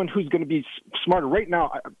need someone who's going to be smarter. Right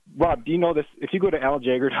now, Rob, do you know this? If you go to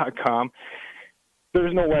aljagger.com,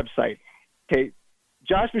 there's no website. Okay.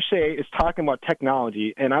 Josh Boucher is talking about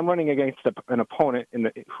technology, and I'm running against an opponent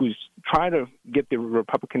who's trying to get the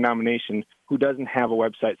Republican nomination who doesn't have a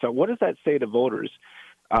website. So what does that say to voters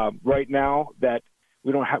right now that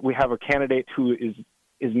we have a candidate who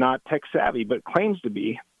is not tech savvy but claims to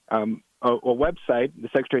be, a website, the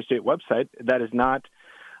Secretary of State website, that is not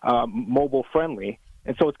mobile friendly,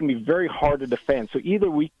 and so it's going to be very hard to defend. So either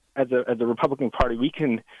we, as a Republican Party, we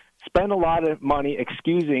can spend a lot of money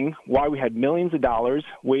excusing why we had millions of dollars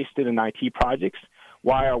wasted in IT projects,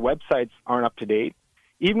 why our websites aren't up to date.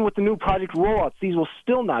 Even with the new project rollouts, these will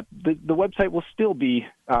still not, the website will still be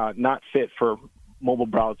not fit for mobile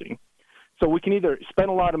browsing. So we can either spend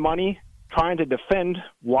a lot of money trying to defend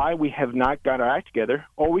why we have not got our act together,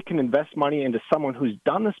 or we can invest money into someone who's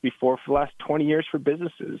done this before for the last 20 years for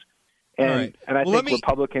businesses. And I think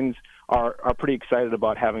Republicans are pretty excited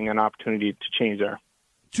about having an opportunity to change there.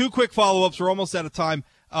 Two quick follow-ups. We're almost out of time.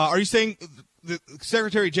 Are you saying the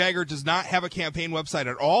Secretary Jagger does not have a campaign website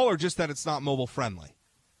at all, or just that it's not mobile friendly?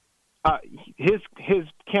 His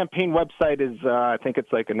campaign website is, I think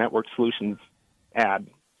it's like a Network Solutions ad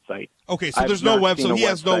site. Okay, so there's no website. So he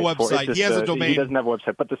has no website. He has a domain. He doesn't have a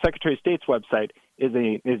website, but the Secretary of State's website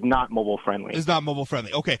is not mobile friendly. Is not mobile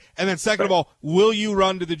friendly. Okay, and then second of all, will you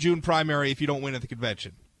run to the June primary if you don't win at the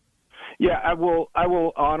convention? Yeah, I will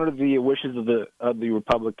honor the wishes of the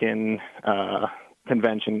Republican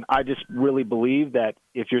convention. I just really believe that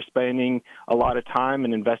if you're spending a lot of time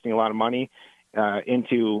and investing a lot of money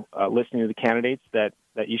into listening to the candidates, that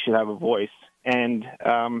you should have a voice. And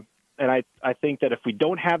I think that if we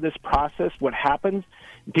don't have this process, what happens?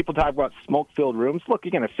 People talk about smoke-filled rooms. Look,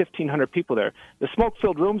 again, 1,500 people there. The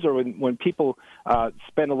smoke-filled rooms are when people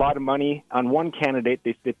spend a lot of money on one candidate.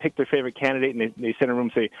 They pick their favorite candidate, and they sit in a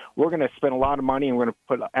room and say, we're going to spend a lot of money, and we're going to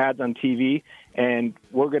put ads on TV, and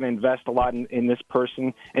we're going to invest a lot in this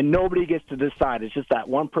person, and nobody gets to decide. It's just that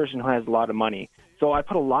one person who has a lot of money. So I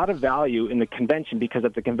put a lot of value in the convention because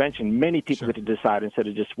at the convention, many people get to decide instead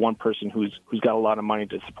of just one person who's got a lot of money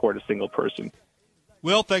to support a single person.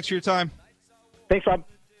 Will, thanks for your time. Thanks, Rob.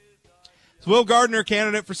 It's Will Gardner,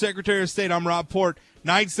 candidate for Secretary of State. I'm Rob Port,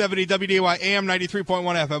 970 WDY AM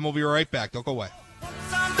 93.1 FM. We'll be right back. Don't go away.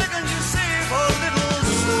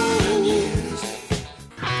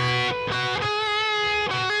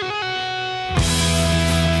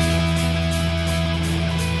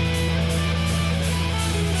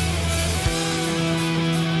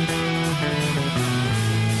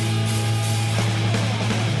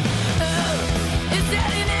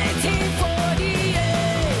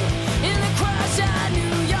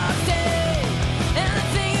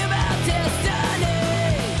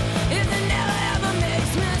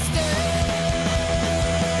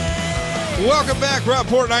 Welcome back. Rob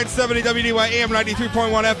Port, 970 WDY AM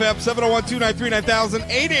 93.1 FM, 701-293-9000,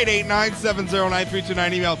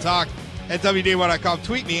 888-970-9329. Email talk at WDY.com.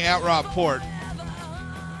 Tweet me at Rob Port.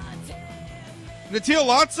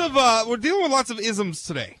 Natil, we're dealing with lots of isms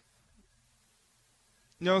today.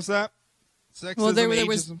 You notice that? Sexism, well, there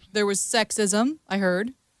ageism. was sexism, I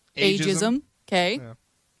heard. Ageism. Okay. Yeah.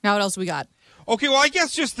 Now what else we got? Okay, well, I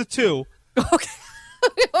guess just the two. Okay.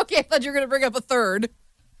 Okay, I thought you were going to bring up a third.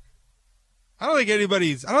 I don't think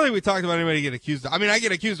we talked about anybody getting accused of. I mean, I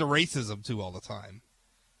get accused of racism, too, all the time.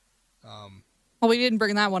 Well, we didn't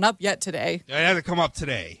bring that one up yet today. It had to come up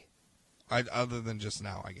today, other than just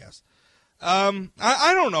now, I guess.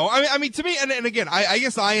 I don't know. I mean, to me, and again, I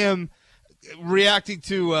guess I am reacting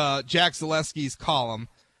to Jack Zaleski's column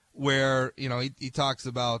where, he talks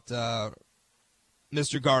about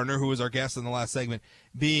Mr. Gardner, who was our guest in the last segment,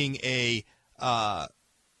 being a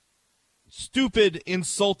stupid,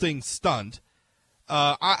 insulting stunt.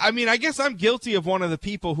 I mean, I guess I'm guilty of one of the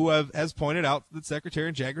people who has pointed out that Secretary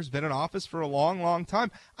Jagger's been in office for a long, long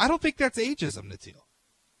time. I don't think that's ageism, Natil.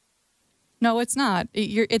 No, it's not.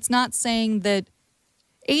 It's not saying that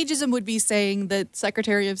ageism would be saying that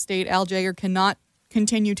Secretary of State Al Jagger cannot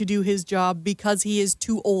continue to do his job because he is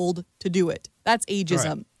too old to do it. That's ageism.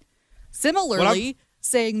 Right. Similarly,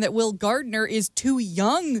 saying that Will Gardner is too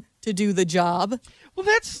young to do the job. Well,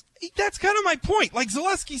 that's kind of my point. Like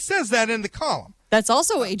Zaleski says that in the column. That's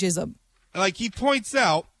also ageism. Like he points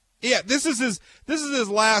out, this is his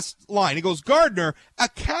last line. He goes, Gardner, a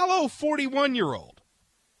callow 41-year-old.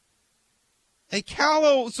 A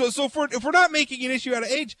callow. So if we're not making an issue out of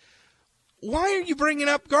age, why are you bringing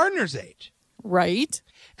up Gardner's age? Right.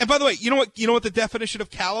 And by the way, you know what the definition of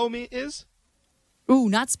callow is? Ooh,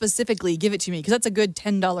 not specifically. Give it to me, because that's a good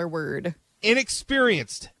 $10 word.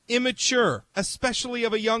 Inexperienced, immature, especially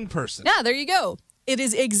of a young person. Yeah, there you go. It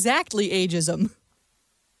is exactly ageism.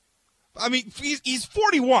 I mean, he's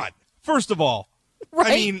 41. First of all, right?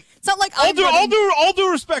 I mean, it's not like all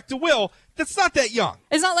due respect to Will. That's not that young.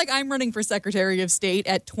 It's not like I'm running for Secretary of State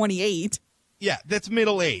at 28. Yeah, that's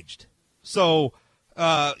middle aged. So,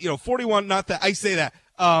 41. Not that I say that.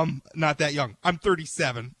 Not that young. I'm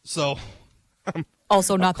 37. So,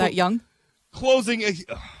 also not that young. Closing.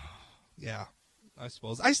 Yeah, I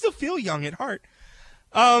suppose I still feel young at heart.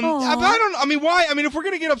 But why? I mean, if we're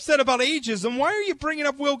going to get upset about ageism, why are you bringing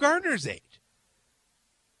up Will Gardner's age?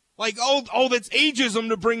 Like, that's ageism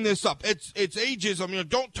to bring this up. It's ageism.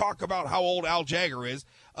 Don't talk about how old Al Jagger is,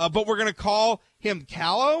 but we're going to call him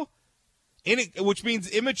callow, which means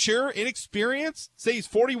immature, inexperienced. Say he's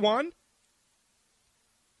 41.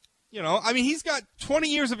 I mean, he's got 20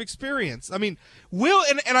 years of experience. I mean, Will,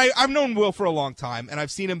 and I've known Will for a long time, and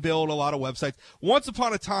I've seen him build a lot of websites. Once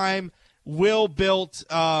upon a time, Will built,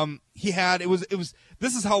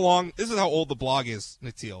 this is how old the blog is,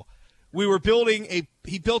 Natil.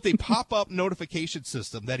 He built a pop-up notification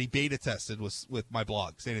system that he beta tested with my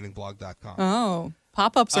blog, sayanythingblog.com. Oh,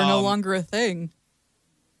 pop-ups are no longer a thing.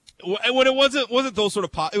 When it wasn't those sort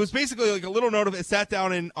of it was basically like a little it sat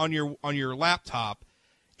down on your laptop.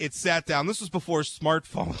 It sat down. This was before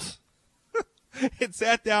smartphones. It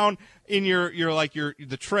sat down in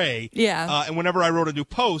the tray. Yeah. And whenever I wrote a new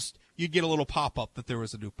post, you'd get a little pop-up that there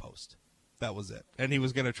was a new post. That was it. And he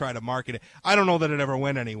was going to try to market it. I don't know that it ever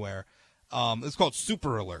went anywhere. It's called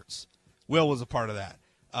Super Alerts, Will was a part of that.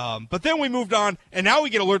 But then we moved on, and now we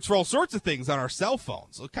get alerts for all sorts of things on our cell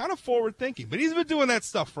phones. So kind of forward thinking. But he's been doing that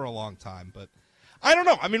stuff for a long time. But I don't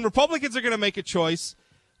know. I mean, Republicans are going to make a choice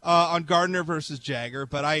on Gardner versus Jagger.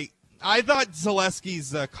 But I thought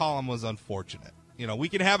Zaleski's column was unfortunate. You know, we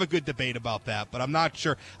can have a good debate about that, but I'm not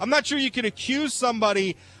sure. I'm not sure you can accuse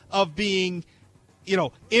somebody of being, you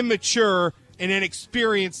know, immature and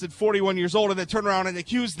inexperienced at 41 years old and then turn around and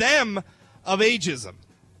accuse them of ageism.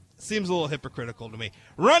 Seems a little hypocritical to me.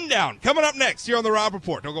 Rundown coming up next here on the Rob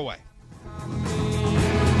Report. Don't go away.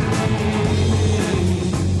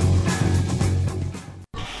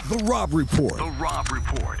 The Rob Report. The Rob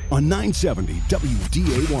Report. On 970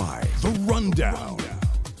 WDAY. The Rundown.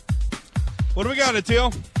 What do we got,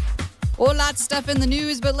 Atil? Oh, lots of stuff in the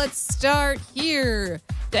news, but let's start here.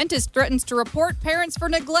 Dentist threatens to report parents for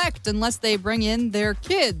neglect unless they bring in their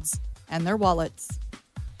kids and their wallets.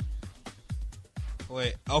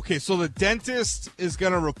 Wait, okay, so the dentist is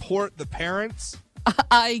going to report the parents?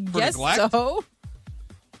 I guess neglect? so.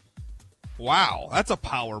 Wow, that's a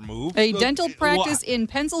power move. A dental practice in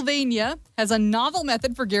Pennsylvania has a novel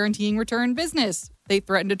method for guaranteeing return business. They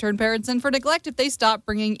threaten to turn parents in for neglect if they stop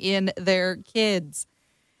bringing in their kids.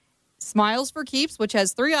 Smiles for Keeps, which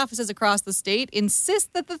has 3 offices across the state, insists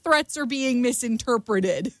that the threats are being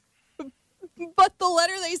misinterpreted. But the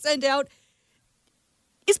letter they sent out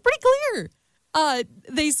is pretty clear.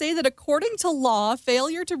 They say that according to law,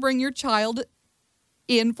 failure to bring your child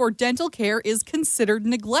in for dental care is considered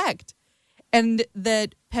neglect. And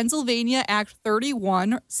that Pennsylvania Act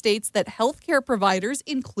 31 states that healthcare providers,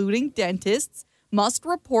 including dentists, must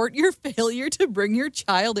report your failure to bring your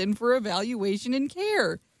child in for evaluation and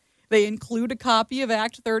care. They include a copy of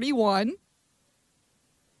Act 31.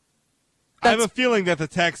 I have a feeling that the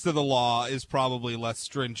text of the law is probably less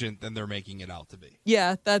stringent than they're making it out to be.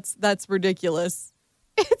 Yeah, that's ridiculous.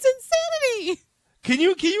 It's insanity. Can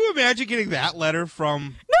you imagine getting that letter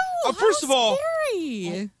from? No, first of all,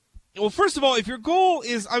 scary. Well, first of all, if your goal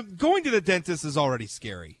is going to the dentist is already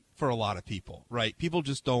scary for a lot of people, right? People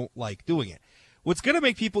just don't like doing it. What's going to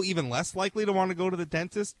make people even less likely to want to go to the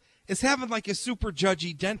dentist is having like a super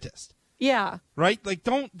judgy dentist. Yeah. Right? Like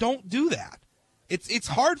don't do that. It's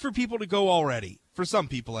hard for people to go already. For some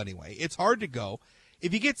people anyway. It's hard to go.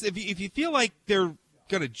 If you feel like they're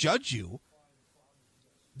going to judge you,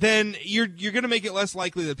 then you're going to make it less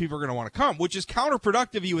likely that people are going to want to come, which is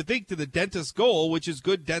counterproductive, you would think, to the dentist's goal, which is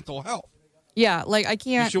good dental health. Yeah, like I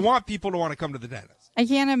can't. You should want people to want to come to the dentist. I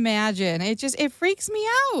can't imagine. It freaks me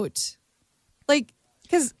out. Like,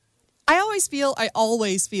 because I always feel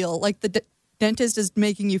like the dentist is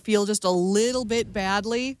making you feel just a little bit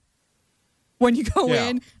badly when you go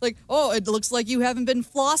in. Like, oh, it looks like you haven't been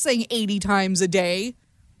flossing 80 times a day.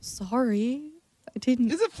 Sorry. I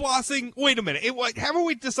didn't. Is it flossing? Wait a minute. Haven't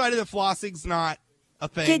we decided that flossing's not a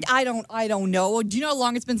thing? Kid, I don't know. Do you know how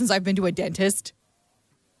long it's been since I've been to a dentist?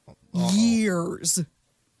 Uh-oh. Years.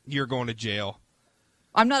 You're going to jail.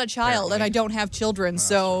 I'm not a child, Apparently. and I don't have children,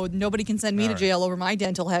 so nobody can send me to jail over my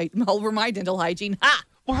dental hygiene. Ha!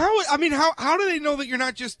 Well, how do they know that you're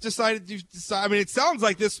not just decided to decide? I mean, it sounds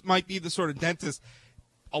like this might be the sort of dentist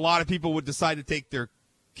a lot of people would decide to take their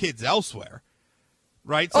kids elsewhere,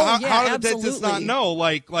 right? So how do the dentists not know?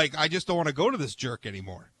 Like I just don't want to go to this jerk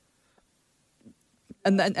anymore.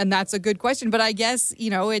 And that's a good question, but I guess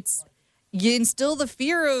you instill the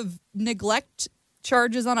fear of neglect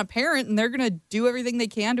charges on a parent, and they're going to do everything they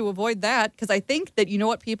can to avoid that. Because I think that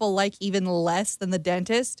what people like even less than the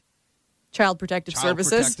dentist? Child Protective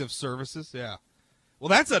Services. Child Protective Services, yeah. Well,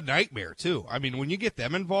 that's a nightmare, too. I mean, when you get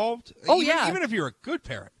them involved, even if you're a good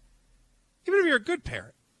parent,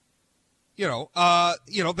 that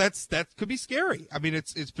could be scary. I mean,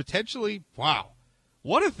 it's potentially, wow,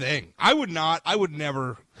 what a thing. I would never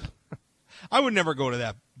go to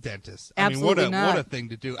that dentist. Absolutely not. What a thing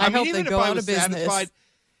to do. I hope they go out of business.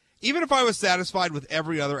 Even if I was satisfied with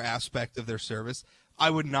every other aspect of their service, I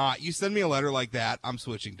would not. You send me a letter like that, I'm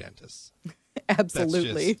switching dentists.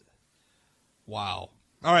 Absolutely. Wow.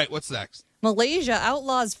 All right, what's next? Malaysia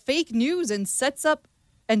outlaws fake news and sets a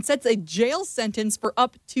jail sentence for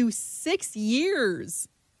up to 6 years.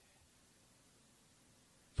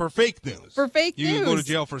 For fake news. You can go to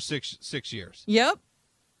jail for six years. Yep.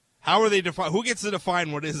 How are they defined? Who gets to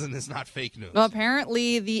define what is and is not fake news? Well,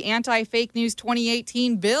 apparently the Anti-Fake News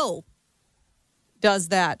 2018 bill does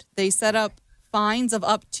that. They set up fines of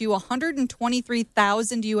up to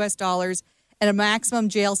 $123,000 and a maximum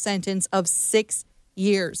jail sentence of 6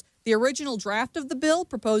 years. The original draft of the bill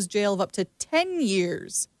proposed jail of up to 10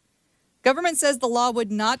 years. Government says the law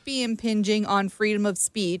would not be impinging on freedom of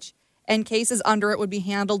speech, and cases under it would be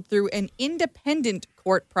handled through an independent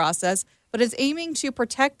court process, but is aiming to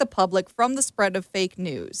protect the public from the spread of fake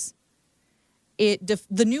news.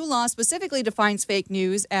 The new law specifically defines fake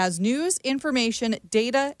news as news, information,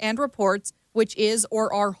 data, and reports which is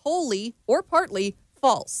or are wholly or partly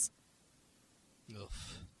false.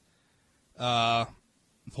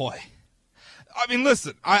 Boy. I mean,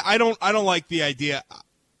 listen, I don't like the idea.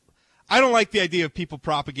 I don't like the idea of people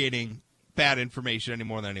propagating bad information any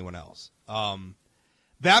more than anyone else.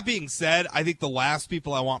 That being said, I think the last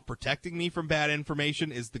people I want protecting me from bad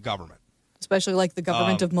information is the government. Especially like the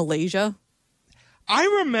government of Malaysia. I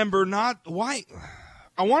remember I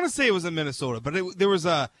want to say it was in Minnesota, but I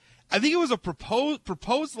think it was a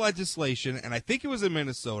proposed legislation, and I think it was in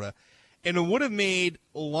Minnesota, and it would have made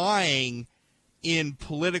lying in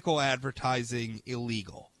political advertising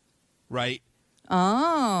illegal, right?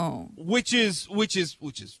 Oh. Which is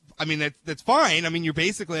I mean, that's fine. I mean, you're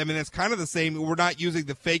basically, I mean, that's kind of the same. We're not using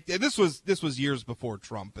the fake, and this was years before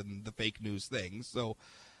Trump and the fake news thing. So,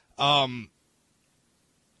 I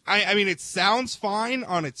mean, it sounds fine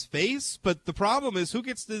on its face, but the problem is who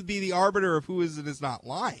gets to be the arbiter of who is and is not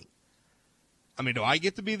lying? I mean, do I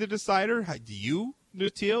get to be the decider? Do you,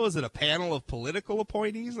 Nutil? Is it a panel of political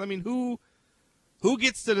appointees? I mean, who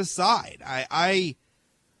gets to decide? I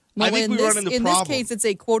think we run into problems. In this case, it's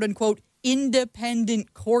a quote-unquote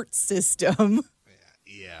independent court system.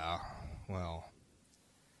 Yeah, well,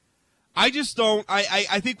 I just don't.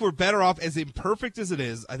 I think we're better off, as imperfect as it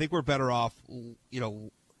is, I think we're better off,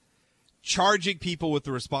 charging people with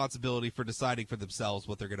the responsibility for deciding for themselves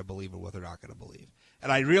what they're going to believe and what they're not going to believe.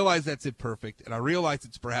 And I realize that's imperfect, and I realize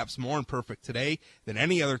it's perhaps more imperfect today than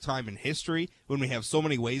any other time in history when we have so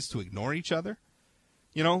many ways to ignore each other.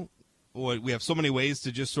 We have so many ways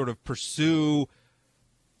to just sort of pursue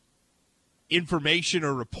information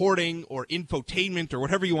or reporting or infotainment or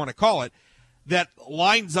whatever you want to call it that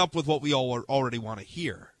lines up with what we all already want to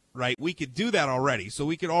hear, right? We could do that already. So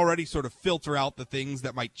we could already sort of filter out the things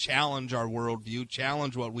that might challenge our worldview,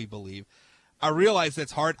 challenge what we believe. I realize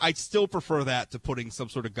that's hard. I still prefer that to putting some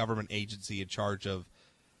sort of government agency in charge of,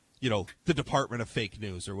 the Department of Fake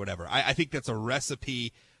News or whatever. I think that's a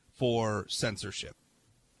recipe for censorship.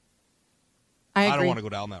 I agree. I don't want to go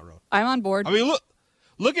down that road. I'm on board. I mean,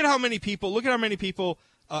 look at how many people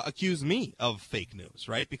accuse me of fake news,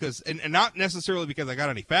 right? Because and not necessarily because I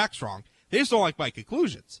got any facts wrong. They just don't like my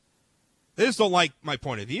conclusions. They just don't like my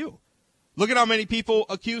point of view. Look at how many people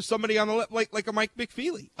accuse somebody on the left, like a Mike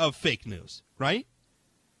McFeely, of fake news, right?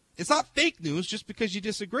 It's not fake news just because you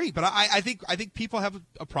disagree, but I think people have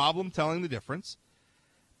a problem telling the difference,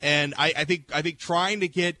 and I think trying to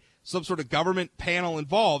get some sort of government panel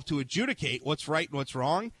involved to adjudicate what's right and what's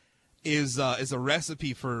wrong is a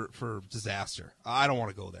recipe for disaster. I don't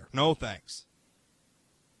want to go there. No thanks.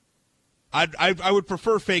 I would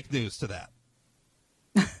prefer fake news to that.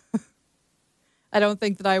 I don't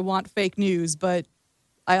think that I want fake news, but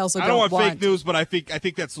I also don't want fake news, but I think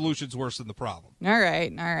that solution's worse than the problem. All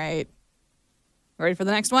right. Ready for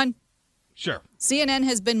the next one? Sure. CNN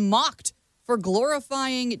has been mocked for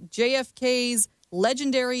glorifying JFK's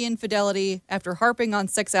legendary infidelity after harping on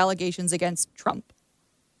sex allegations against Trump.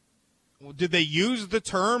 Did they use the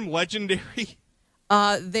term legendary?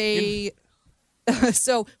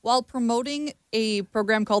 So while promoting a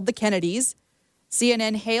program called The Kennedys,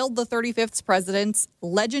 CNN hailed the 35th president's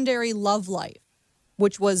legendary love life,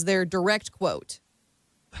 which was their direct quote,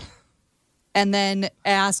 and then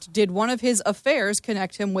asked, did one of his affairs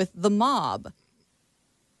connect him with the mob?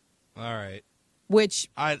 All right. Which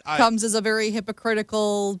comes as a very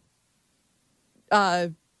hypocritical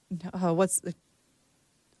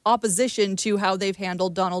opposition to how they've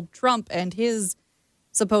handled Donald Trump and his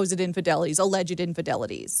supposed infidelities, alleged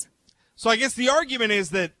infidelities. So I guess the argument is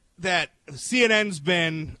that CNN's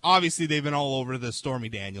been, obviously they've been all over the Stormy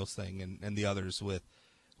Daniels thing and the others with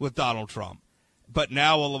Donald Trump. But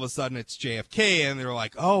now all of a sudden it's JFK and they're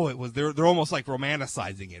like, they're almost like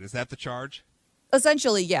romanticizing it. Is that the charge?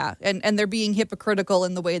 Essentially, yeah. And they're being hypocritical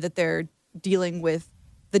in the way that they're dealing with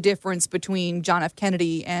the difference between John F.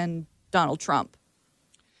 Kennedy and Donald Trump.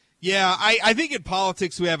 Yeah, I think in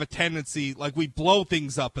politics we have a tendency, like we blow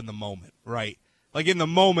things up in the moment, right? Like in the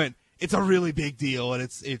moment, it's a really big deal and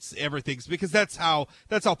it's everything's, because that's how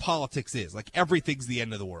politics is. Like everything's the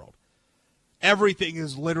end of the world. Everything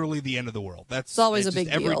is literally the end of the world. It's always a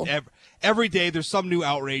big deal. Every day there's some new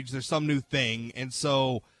outrage, there's some new thing, and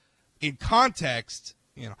so in context,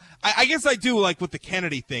 I guess I do like with the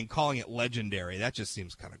Kennedy thing, calling it legendary. That just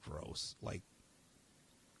seems kind of gross. Like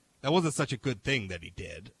that wasn't such a good thing that he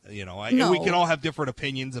did. No. And we can all have different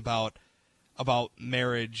opinions about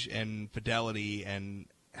marriage and fidelity and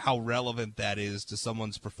how relevant that is to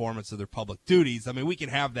someone's performance of their public duties. I mean, we can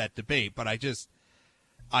have that debate, but I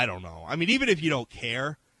don't know. I mean, even if you don't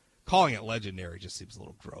care, calling it legendary just seems a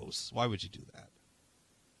little gross. Why would you do that?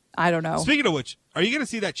 I don't know. Speaking of which, are you going to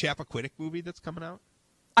see that Chappaquiddick movie that's coming out?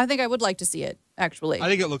 I think I would like to see it, actually. I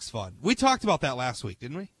think it looks fun. We talked about that last week,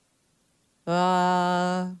 didn't we?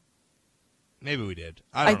 Maybe we did.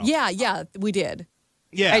 I don't know. Yeah, we did.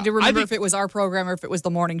 Yeah, I had to remember if it was our program or if it was the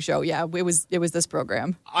morning show. Yeah, it was this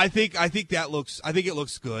program. I think it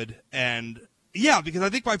looks good, and yeah, because I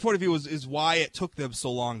think my point of view is why it took them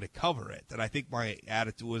so long to cover it, and I think my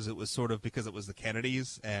attitude was it was sort of because it was the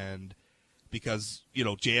Kennedys and because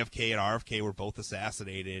JFK and RFK were both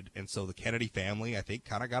assassinated, and so the Kennedy family I think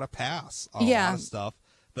kind of got a pass on a lot of stuff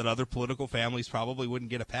that other political families probably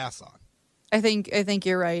wouldn't get a pass on. I think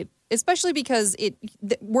you're right. Especially because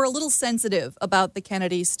we're a little sensitive about the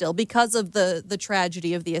Kennedys still because of the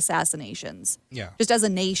tragedy of the assassinations. Yeah. Just as a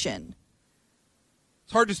nation.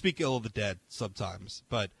 It's hard to speak ill of the dead sometimes,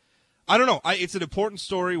 but I don't know. It's an important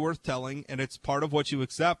story worth telling, and it's part of what you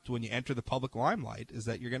accept when you enter the public limelight is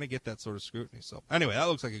that you're going to get that sort of scrutiny. So anyway, that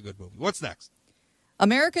looks like a good movie. What's next?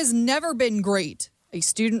 America's never been great. A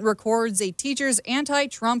student records a teacher's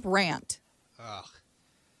anti-Trump rant. Ugh.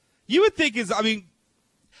 You would think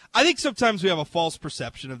I think sometimes we have a false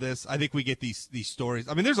perception of this. I think we get these stories.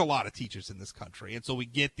 I mean, there's a lot of teachers in this country, and so we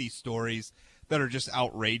get these stories that are just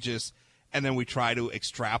outrageous, and then we try to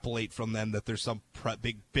extrapolate from them that there's some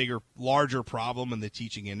bigger, larger problem in the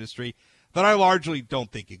teaching industry that I largely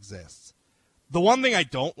don't think exists. The one thing I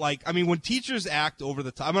don't like, I mean, when teachers act over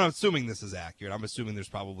the top, I'm assuming this is accurate. I'm assuming there's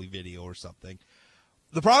probably video or something.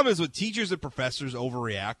 The problem is when teachers and professors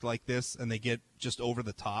overreact like this and they get just over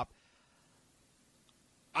the top,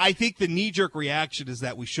 I think the knee-jerk reaction is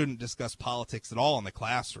that we shouldn't discuss politics at all in the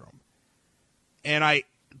classroom. And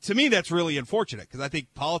to me, that's really unfortunate because I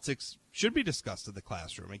think politics should be discussed in the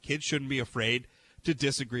classroom, and kids shouldn't be afraid to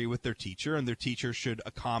disagree with their teacher, and their teacher should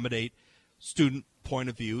accommodate student point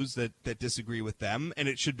of views that disagree with them, and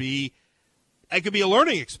it could be a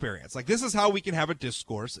learning experience. Like, this is how we can have a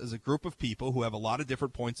discourse as a group of people who have a lot of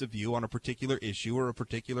different points of view on a particular issue or a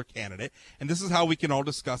particular candidate, and this is how we can all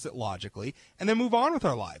discuss it logically and then move on with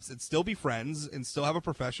our lives and still be friends and still have a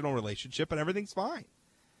professional relationship, and everything's fine.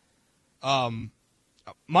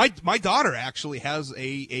 My daughter actually has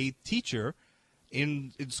a teacher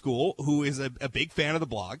in school who is a big fan of the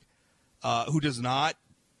blog, who does not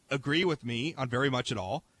agree with me on very much at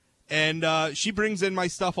all. And she brings in my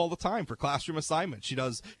stuff all the time for classroom assignments. She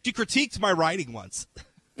critiqued my writing once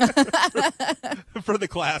for the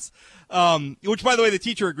class, which, by the way, the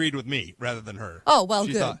teacher agreed with me rather than her. Oh, well,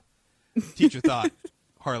 good. Teacher thought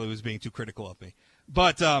Harley was being too critical of me.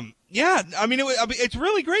 But, yeah, I mean, it's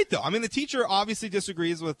really great, though. I mean, the teacher obviously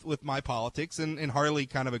disagrees with my politics, and Harley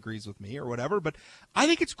kind of agrees with me or whatever. But I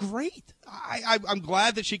think it's great. I'm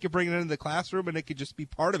glad that she could bring it into the classroom and it could just be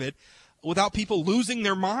part of it, without people losing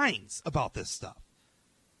their minds about this stuff.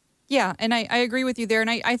 Yeah, and I agree with you there. And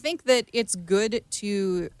I think that it's good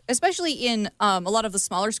to, especially in a lot of the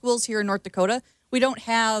smaller schools here in North Dakota, we don't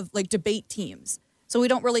have, like, debate teams. So we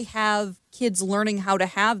don't really have kids learning how to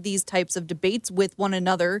have these types of debates with one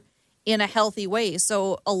another in a healthy way.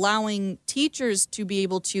 So allowing teachers to be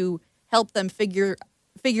able to help them figure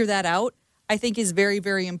that out, I think is very,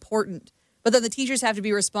 very important. But then the teachers have to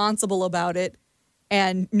be responsible about it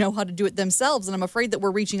and know how to do it themselves. And I'm afraid that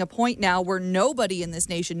we're reaching a point now where nobody in this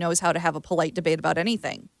nation knows how to have a polite debate about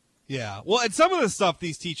anything. Yeah. Well, and some of the stuff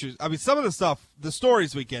these teachers, I mean, some of the stuff, the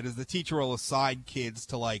stories we get is the teacher will assign kids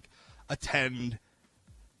to, like, attend.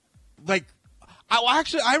 Like,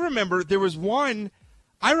 I remember there was one,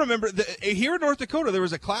 here in North Dakota, there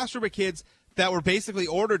was a classroom of kids that were basically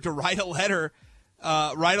ordered to write a letter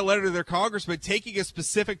to their congressman taking a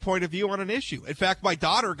specific point of view on an issue. In fact, my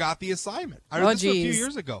daughter got the assignment. I read this a few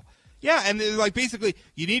years ago. Yeah, and like basically,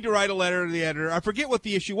 you need to write a letter to the editor. I forget what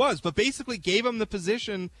the issue was, but basically gave him the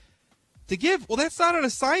position to give. Well, that's not an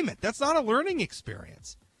assignment. That's not a learning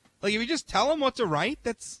experience. Like, if you just tell them what to write,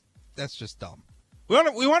 that's just dumb. We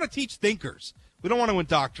want to teach thinkers. We don't want to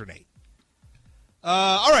indoctrinate.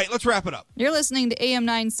 All right, let's wrap it up. You're listening to AM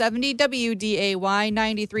 970 WDAY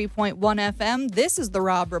 93.1 FM. This is the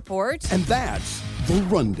Rob Report. And that's the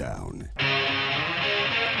Rundown.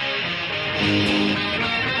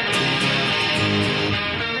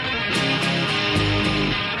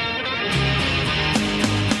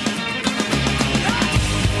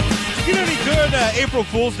 You know any good April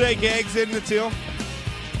Fool's Day gags in the too?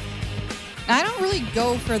 I don't really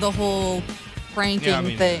go for the whole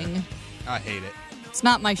pranking thing. I hate it. It's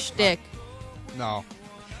not my shtick. No.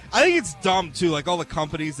 I think it's dumb too, like all the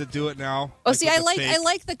companies that do it now. Oh, like see, with I the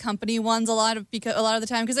like fake- the company ones a lot of the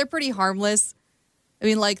time because they're pretty harmless. I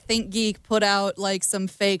mean, like ThinkGeek put out like some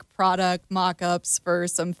fake product mock-ups for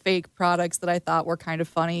some fake products that I thought were kind of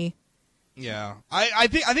funny. Yeah, I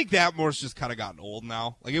think that more's just kind of gotten old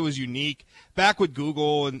now. Like it was unique back with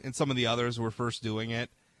Google and some of the others were first doing it.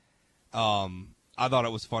 I thought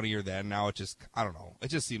it was funnier then. Now it just, I don't know. It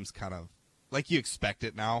just seems kind of like you expect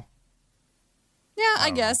it now. Yeah,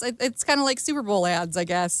 I guess it's kind of like Super Bowl ads. I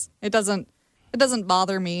guess it doesn't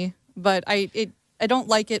bother me, but I don't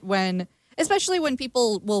like it when, especially when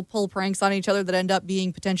people will pull pranks on each other that end up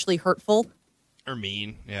being potentially hurtful or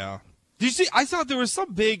mean. Yeah. Did you see? I thought there was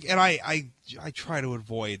some big, and I try to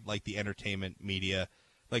avoid like the entertainment media,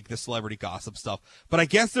 like the celebrity gossip stuff. But I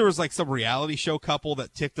guess there was like some reality show couple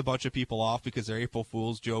that ticked a bunch of people off because their April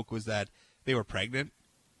Fool's joke was that they were pregnant.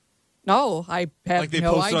 No, I have like they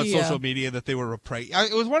no posted idea. on social media that they were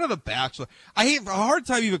pregnant. It was one of the Bachelor. I have a hard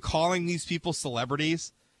time even calling these people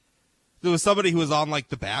celebrities. There was somebody who was on like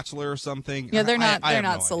The Bachelor or something. Yeah, they're not. I They're have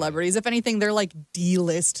not no celebrities. If anything, they're like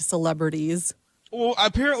D-list celebrities. Well,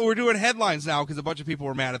 apparently we're doing headlines now because a bunch of people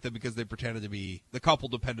were mad at them because they pretended to be the couple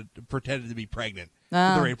pretended to be pregnant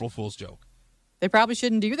with their April Fool's joke. They probably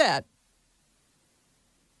shouldn't do that.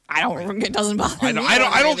 I don't. It doesn't bother me. I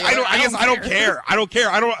guess I don't care. I don't care.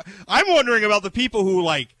 I'm wondering about the people who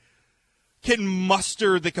like can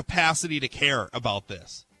muster the capacity to care about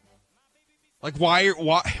this. Like why?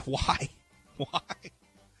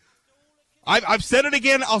 I've said it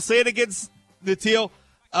again. I'll say it against the teal.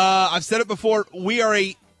 I've said it before. We are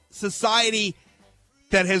a society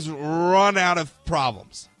that has run out of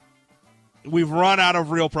problems. We've run out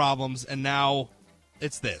of real problems, and now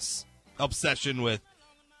it's this obsession with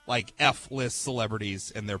like F-list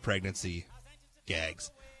celebrities and their pregnancy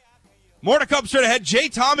gags. More to come straight ahead. Jay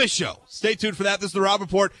Thomas Show. Stay tuned for that. This is the Rob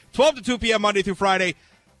Report, 12 to 2 p.m. Monday through Friday,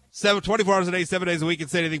 24 hours a day, 7 days a week at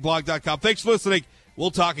SayAnythingBlog.com. Thanks for listening.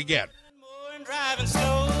 We'll talk again. Driving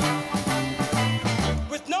slow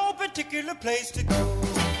with no particular place to go.